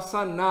over our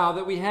son now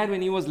that we had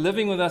when he was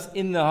living with us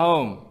in the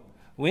home.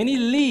 When he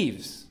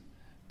leaves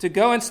to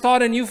go and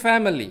start a new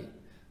family,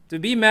 to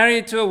be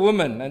married to a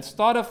woman and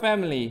start a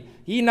family,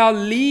 he now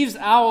leaves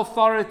our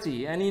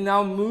authority and he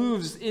now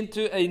moves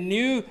into a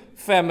new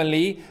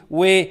family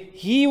where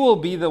he will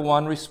be the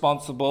one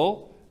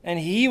responsible and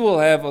he will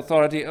have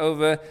authority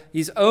over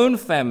his own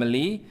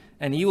family.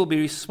 And he will be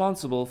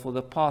responsible for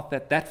the path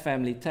that that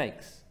family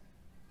takes,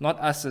 not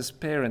us as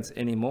parents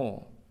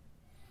anymore.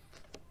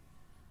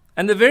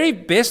 And the very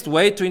best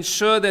way to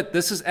ensure that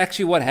this is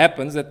actually what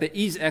happens, that there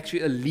is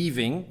actually a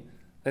leaving,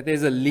 that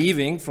there's a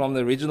leaving from the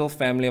original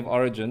family of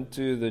origin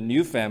to the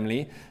new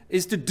family,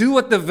 is to do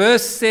what the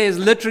verse says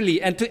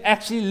literally and to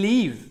actually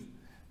leave,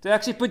 to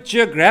actually put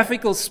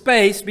geographical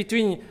space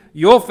between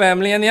your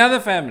family and the other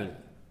family.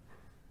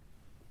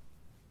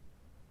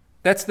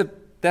 That's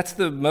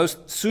the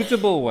most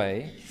suitable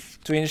way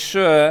to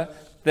ensure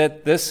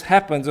that this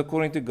happens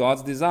according to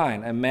God's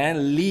design. A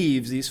man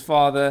leaves his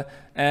father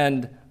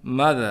and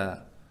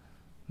mother.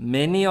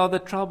 Many are the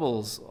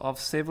troubles of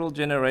several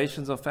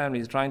generations of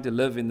families trying to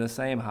live in the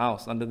same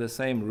house, under the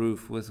same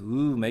roof, with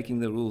who making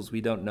the rules,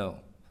 we don't know.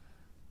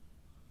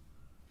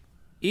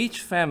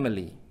 Each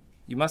family,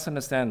 you must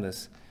understand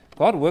this,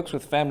 God works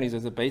with families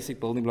as a basic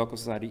building block of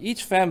society.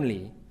 Each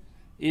family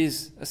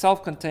is a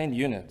self-contained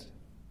unit.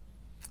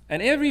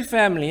 And every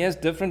family has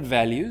different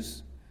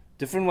values,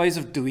 different ways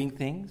of doing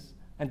things,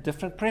 and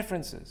different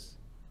preferences.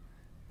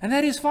 And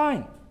that is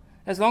fine.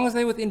 As long as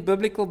they're within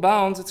biblical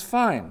bounds, it's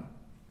fine.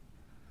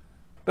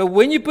 But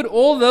when you put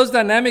all those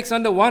dynamics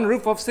under one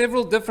roof of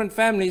several different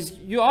families,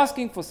 you're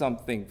asking for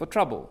something, for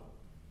trouble.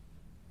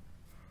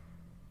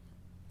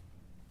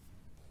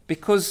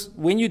 Because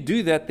when you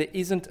do that, there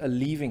isn't a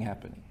leaving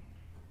happening.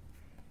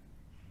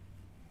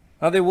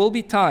 Now, there will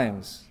be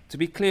times, to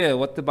be clear,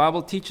 what the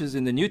Bible teaches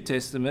in the New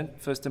Testament,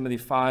 1 Timothy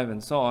 5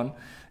 and so on,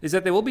 is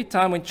that there will be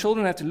time when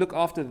children have to look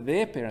after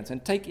their parents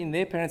and take in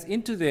their parents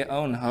into their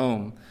own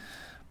home.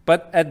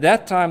 But at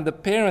that time, the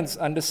parents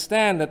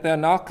understand that they are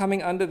now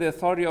coming under the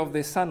authority of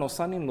their son or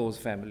son-in-law's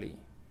family.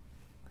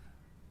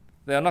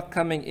 They are not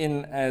coming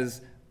in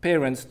as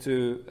parents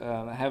to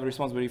have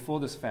responsibility for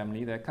this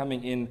family. They're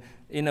coming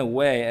in a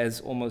way as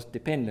almost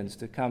dependents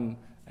to come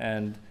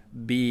and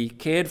be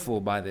cared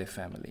for by their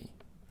family.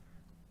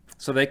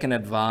 So they can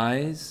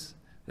advise,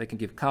 they can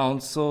give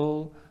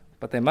counsel,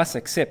 but they must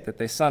accept that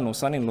their son or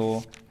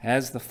son-in-law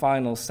has the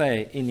final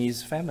say in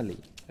his family.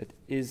 It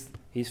is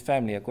his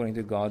family according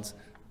to God's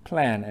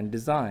plan and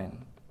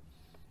design.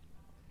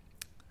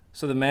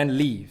 So the man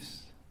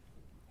leaves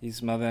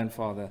his mother and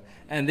father,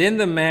 and then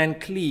the man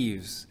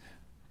cleaves,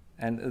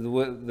 and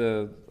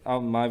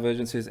my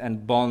version says,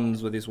 and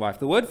bonds with his wife.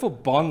 The word for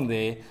bond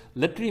there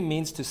literally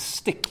means to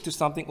stick to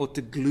something or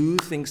to glue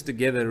things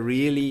together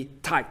really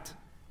tight.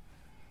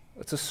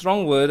 It's a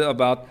strong word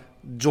about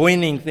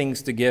joining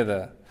things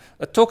together.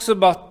 It talks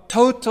about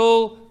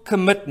total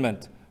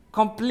commitment,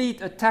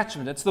 complete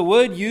attachment. It's the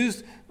word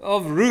used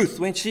of Ruth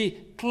when she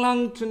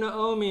clung to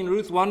Naomi in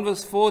Ruth 1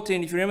 verse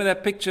 14. If you remember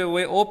that picture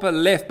where Orpah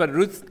left, but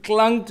Ruth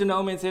clung to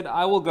Naomi and said,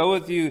 I will go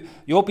with you.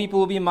 Your people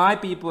will be my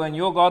people and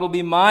your God will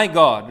be my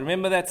God.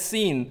 Remember that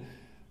scene?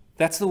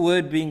 That's the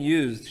word being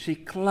used. She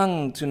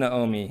clung to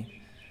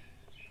Naomi.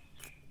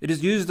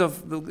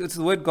 It's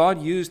the word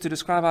God used to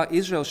describe how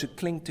Israel should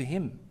cling to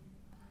him.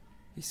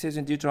 He says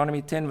in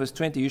Deuteronomy 10 verse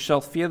 20, you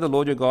shall fear the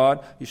Lord your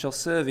God, you shall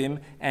serve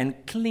him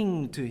and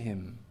cling to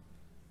him,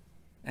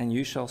 and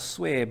you shall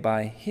swear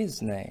by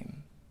his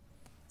name.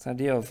 This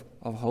idea of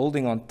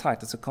holding on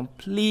tight. It's a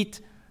complete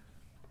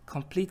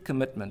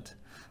commitment.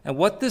 And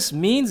what this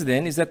means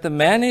then is that the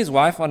man and his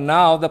wife are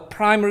now the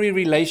primary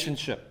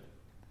relationship.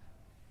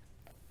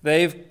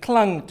 They've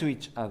clung to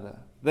each other.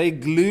 They're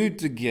glued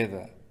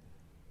together.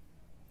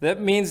 That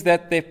means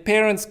that their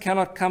parents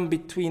cannot come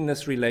between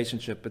this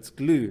relationship. It's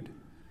glued.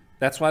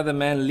 That's why the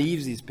man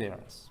leaves his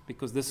parents,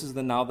 because this is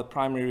now the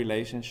primary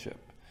relationship.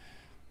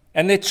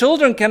 And their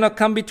children cannot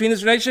come between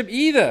this relationship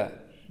either.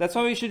 That's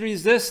why we should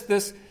resist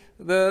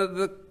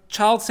the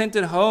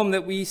child-centered home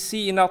that we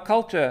see in our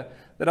culture,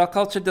 that our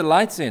culture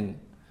delights in.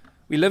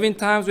 We live in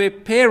times where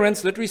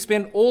parents literally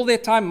spend all their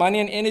time, money,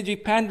 and energy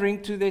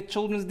pandering to their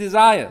children's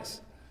desires.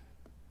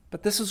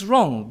 But this is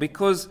wrong,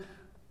 because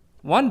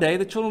one day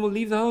the children will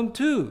leave the home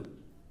too.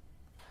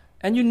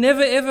 And you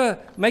never ever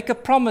make a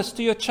promise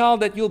to your child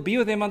that you'll be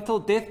with them until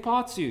death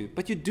parts you.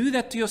 But you do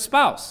that to your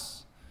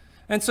spouse.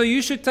 And so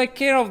you should take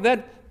care of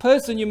that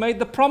person you made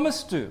the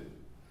promise to.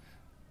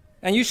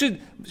 And you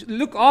should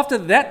look after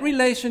that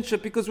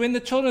relationship, because when the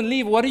children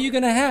leave, what are you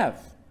going to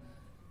have?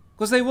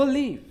 Because they will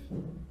leave.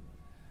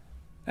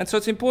 And so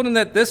it's important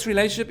that this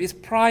relationship is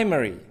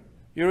primary,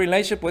 your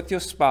relationship with your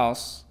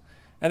spouse,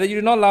 and that you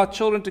do not allow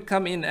children to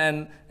come in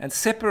and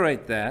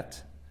separate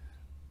that.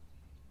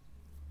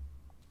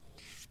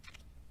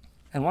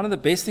 And one of the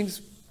best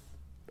things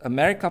a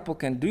married couple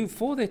can do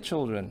for their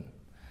children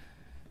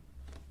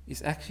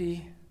is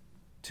actually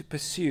to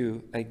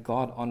pursue a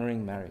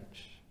God-honoring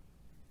marriage.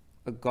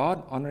 A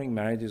God-honoring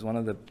marriage is one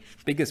of the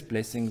biggest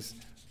blessings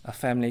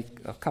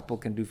a couple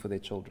can do for their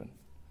children.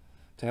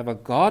 To have a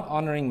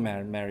God-honoring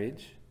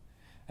marriage,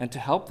 and to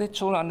help their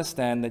children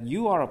understand that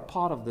you are a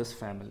part of this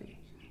family,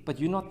 but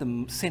you're not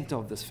the center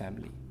of this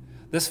family.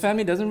 This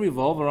family doesn't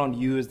revolve around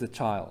you as the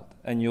child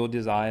and your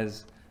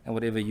desires and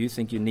whatever you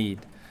think you need.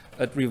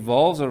 It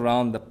revolves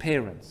around the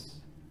parents.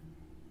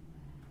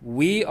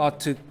 We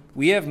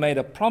have made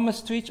a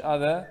promise to each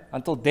other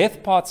until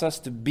death parts us,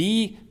 to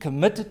be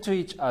committed to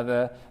each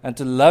other and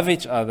to love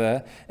each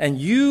other.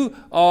 And you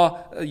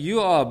are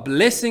a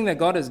blessing that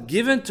God has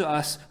given to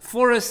us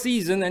for a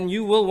season, and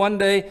you will one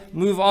day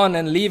move on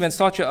and leave and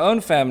start your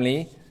own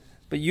family,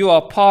 but you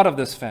are part of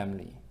this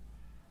family.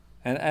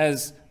 And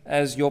as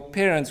your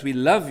parents, we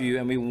love you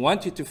and we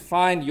want you to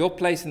find your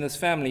place in this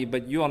family,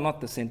 but you are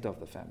not the center of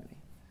the family.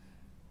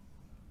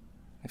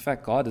 In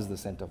fact, God is the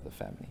center of the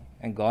family,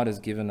 and God has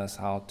given us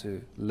how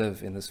to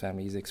live in this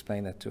family. He's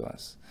explained that to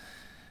us.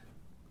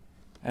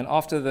 And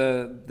after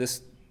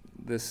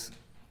this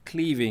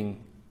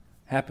cleaving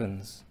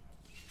happens,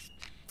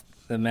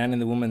 the man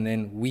and the woman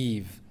then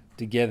weave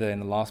together in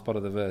the last part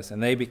of the verse,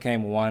 and they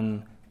became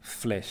one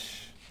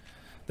flesh.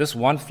 This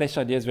one flesh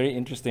idea is very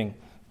interesting,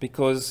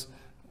 because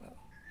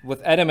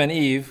with Adam and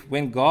Eve,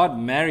 when God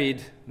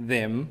married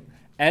them,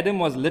 Adam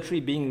was literally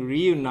being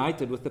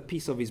reunited with a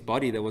piece of his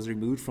body that was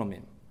removed from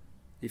him.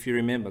 If you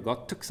remember,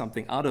 God took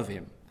something out of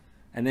him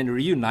and then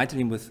reunited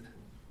him with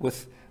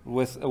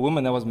a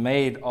woman that was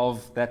made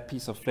of that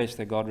piece of flesh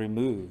that God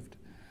removed.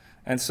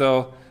 And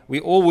so we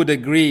all would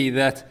agree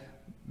that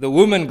the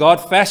woman God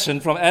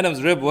fashioned from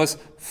Adam's rib was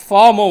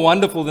far more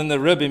wonderful than the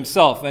rib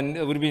himself. And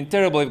it would have been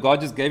terrible if God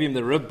just gave him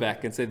the rib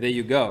back and said, there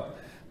you go.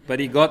 But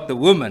he got the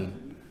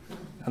woman.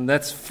 And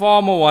that's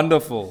far more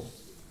wonderful.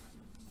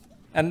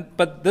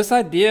 But this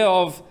idea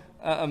of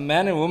a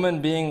man and woman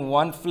being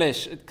one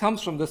flesh, it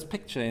comes from this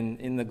picture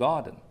in the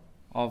garden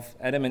of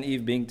Adam and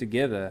Eve being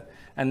together.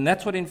 And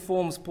that's what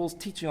informs Paul's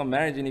teaching on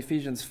marriage in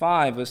Ephesians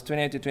 5, verse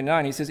 28 to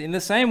 29. He says, in the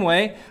same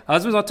way,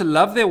 husbands are to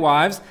love their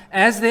wives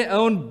as their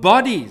own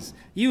bodies.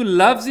 He who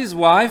loves his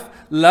wife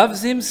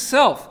loves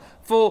himself.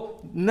 For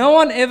no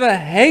one ever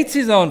hates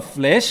his own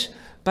flesh,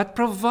 but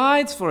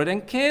provides for it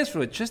and cares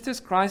for it, just as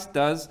Christ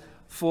does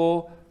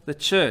for the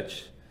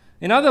church.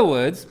 In other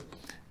words,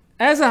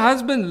 as a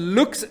husband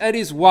looks at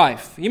his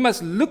wife, he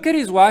must look at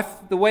his wife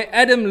the way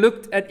Adam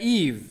looked at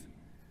Eve.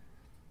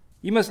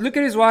 He must look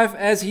at his wife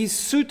as his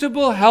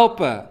suitable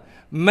helper,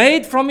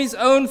 made from his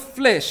own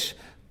flesh,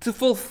 to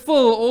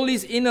fulfill all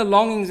his inner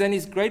longings and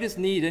his greatest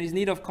need, and his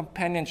need of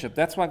companionship.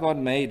 That's why God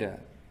made her.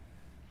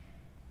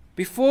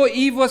 Before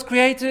Eve was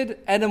created,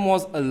 Adam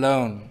was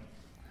alone.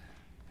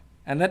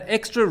 And that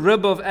extra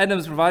rib of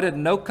Adam's provided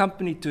no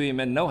company to him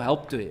and no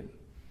help to him.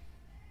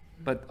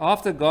 But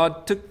after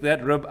God took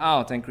that rib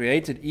out and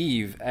created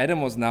Eve,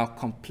 Adam was now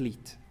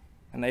complete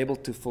and able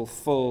to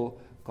fulfill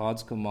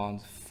God's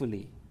commands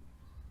fully.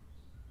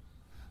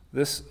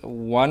 This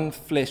one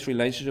flesh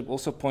relationship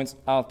also points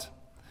out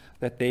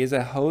that there is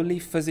a holy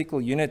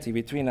physical unity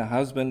between a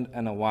husband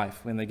and a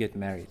wife when they get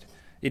married.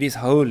 It is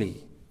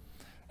holy.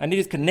 And it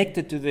is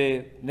connected to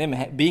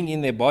them being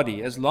in their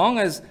body. As long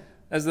as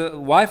the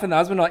wife and the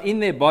husband are in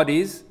their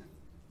bodies,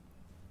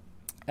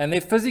 and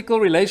their physical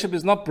relationship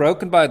is not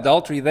broken by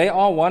adultery, they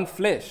are one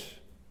flesh.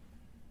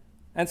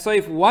 And so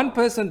if one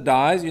person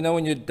dies,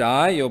 when you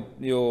die,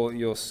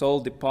 your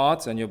soul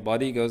departs and your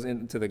body goes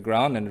into the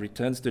ground and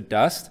returns to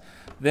dust,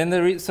 then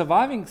the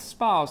surviving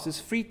spouse is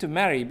free to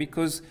marry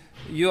because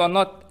you are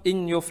not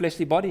in your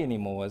fleshly body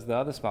anymore as the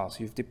other spouse.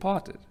 You've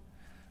departed.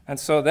 And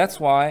so that's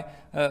why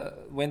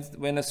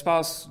when a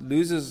spouse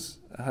loses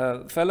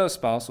her fellow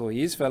spouse or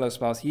his fellow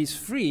spouse, he's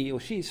free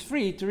or she's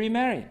free to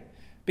remarry.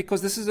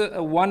 Because this is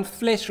a one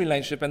flesh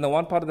relationship, and the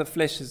one part of the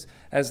flesh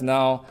has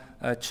now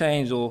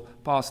changed or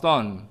passed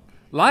on.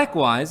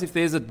 Likewise, if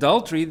there's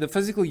adultery, the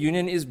physical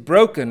union is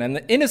broken, and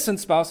the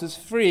innocent spouse is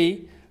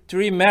free to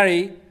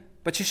remarry,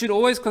 but he should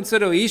always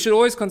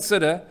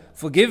consider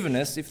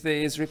forgiveness if there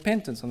is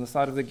repentance on the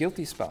side of the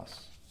guilty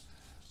spouse.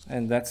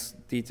 And that's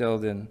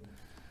detailed in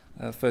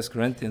 1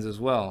 Corinthians as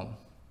well,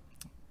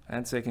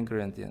 and 2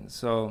 Corinthians.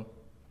 So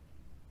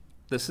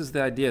this is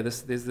the idea.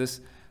 There's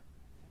this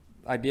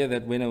idea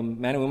that when a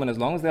man and woman, as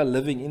long as they're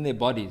living in their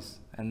bodies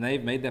and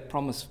they've made that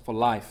promise for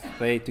life,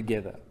 they're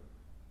together.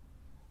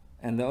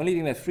 And the only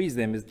thing that frees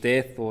them is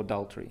death or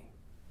adultery.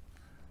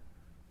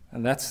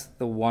 And that's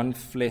the one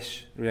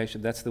flesh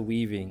relation. That's the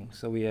weaving.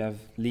 So we have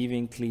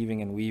leaving,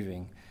 cleaving, and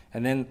weaving.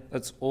 And then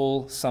it's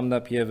all summed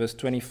up here, verse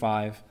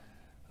 25.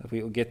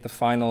 We will get the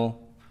final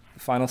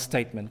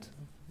statement,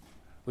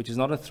 which is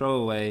not a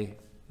throwaway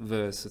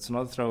verse. It's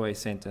not a throwaway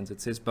sentence.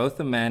 It says, both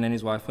the man and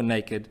his wife were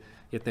naked,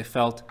 yet they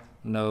felt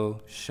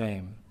no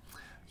shame.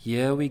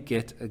 Here we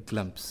get a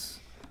glimpse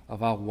of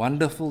how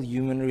wonderful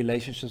human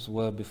relationships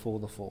were before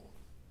the fall.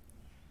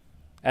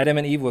 Adam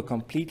and Eve were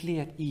completely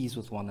at ease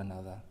with one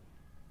another.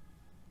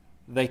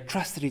 They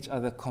trusted each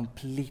other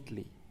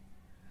completely.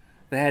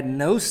 They had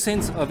no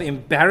sense of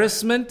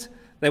embarrassment.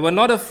 They were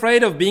not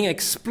afraid of being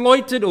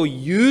exploited or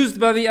used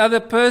by the other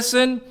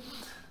person.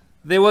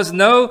 There was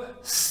no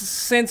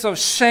sense of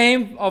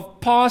shame of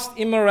past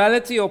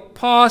immorality or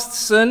past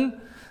sin.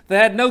 They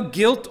had no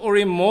guilt or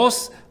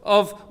remorse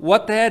of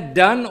what they had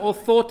done or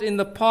thought in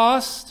the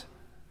past.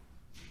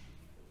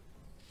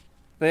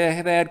 They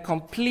had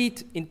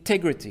complete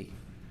integrity.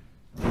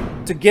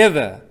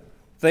 Together,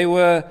 they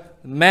were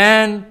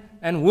man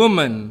and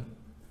woman,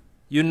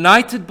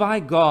 united by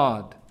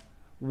God,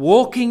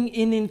 walking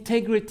in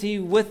integrity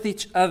with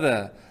each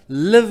other,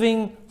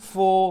 living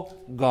for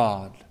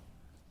God.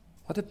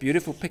 What a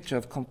beautiful picture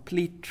of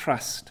complete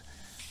trust.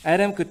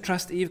 Adam could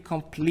trust Eve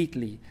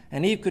completely,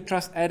 and Eve could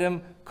trust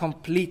Adam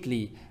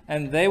completely,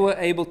 and they were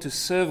able to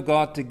serve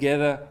God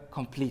together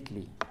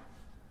completely.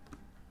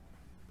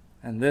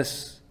 And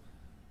this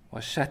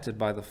was shattered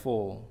by the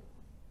fall,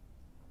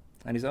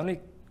 and is only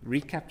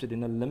recaptured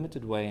in a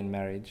limited way in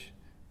marriage,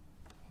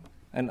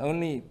 and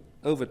only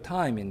over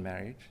time in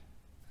marriage.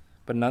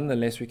 But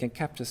nonetheless, we can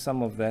capture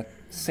some of that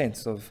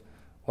sense of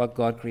what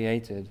God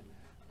created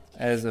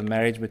as a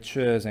marriage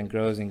matures and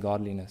grows in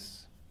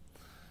godliness.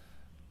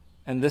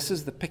 And this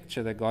is the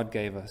picture that God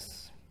gave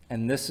us.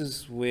 And this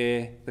is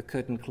where the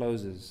curtain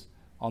closes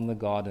on the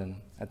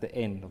garden at the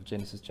end of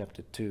Genesis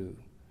chapter 2.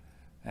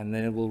 And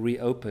then it will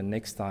reopen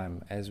next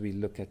time as we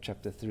look at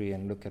chapter 3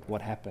 and look at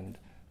what happened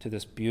to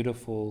this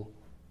beautiful,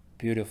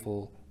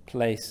 beautiful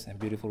place and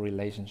beautiful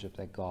relationship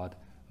that God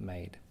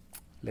made.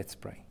 Let's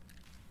pray.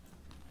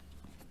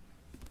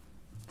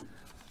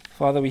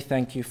 Father, we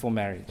thank you for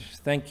marriage.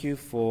 Thank you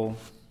for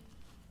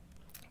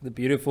the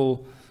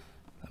beautiful,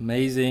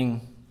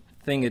 amazing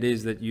thing it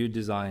is that you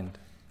designed.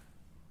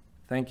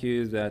 Thank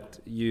you that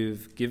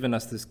you've given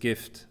us this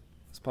gift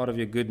as part of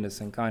your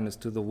goodness and kindness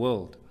to the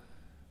world,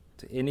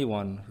 to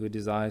anyone who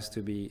desires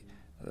to be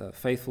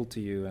faithful to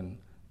you and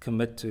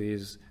commit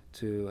to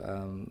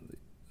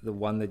the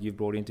one that you've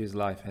brought into his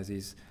life as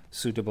his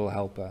suitable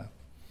helper.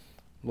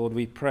 Lord,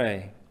 we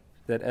pray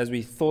that as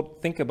we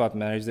think about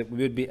marriage, that we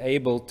would be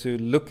able to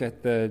look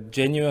at the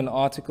genuine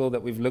article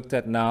that we've looked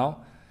at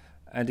now,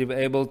 and to be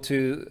able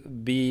to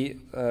be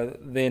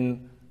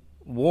then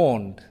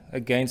warned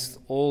against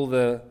all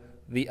the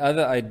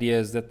other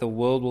ideas that the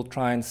world will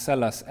try and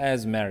sell us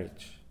as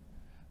marriage.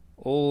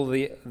 All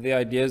the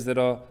ideas that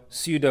are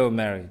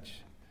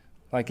pseudo-marriage,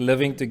 like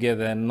living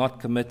together and not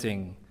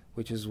committing,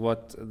 which is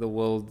what the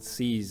world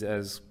sees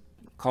as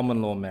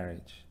common law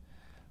marriage.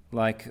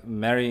 Like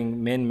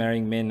men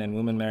marrying men and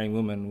women marrying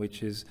women,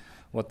 which is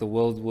what the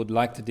world would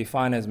like to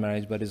define as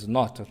marriage, but is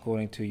not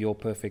according to your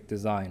perfect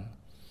design.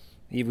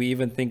 We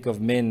even think of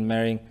men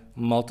marrying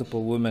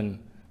multiple women,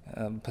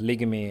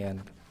 polygamy,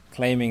 and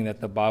claiming that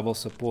the Bible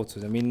supports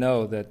it. And we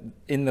know that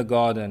in the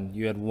garden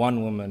you had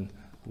one woman,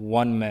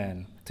 one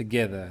man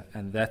together,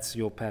 and that's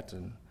your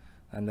pattern.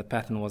 And the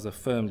pattern was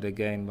affirmed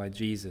again by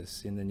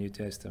Jesus in the New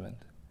Testament.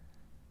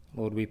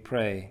 Lord, we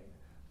pray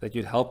that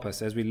you'd help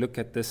us as we look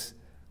at this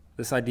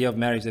idea of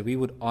marriage, that we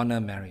would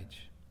honor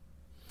marriage.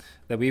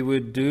 That we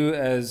would do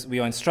as we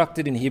are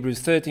instructed in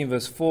Hebrews 13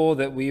 verse 4,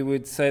 that we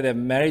would say that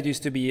marriage is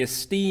to be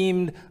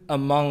esteemed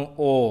among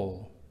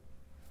all.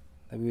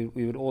 That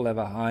we would all have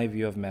a high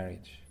view of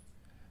marriage,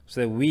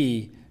 so that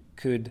we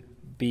could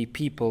be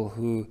people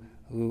who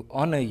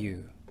honor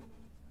you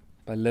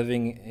by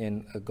living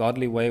in a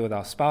godly way with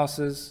our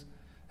spouses,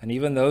 and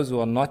even those who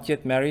are not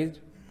yet married,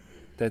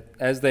 that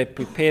as they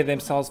prepare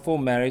themselves for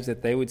marriage,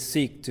 that they would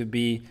seek to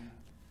be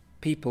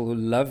people who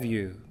love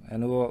you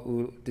and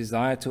who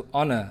desire to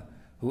honor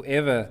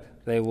whoever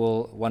they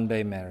will one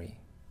day marry.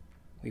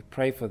 We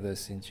pray for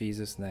this in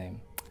Jesus'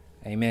 name.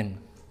 Amen.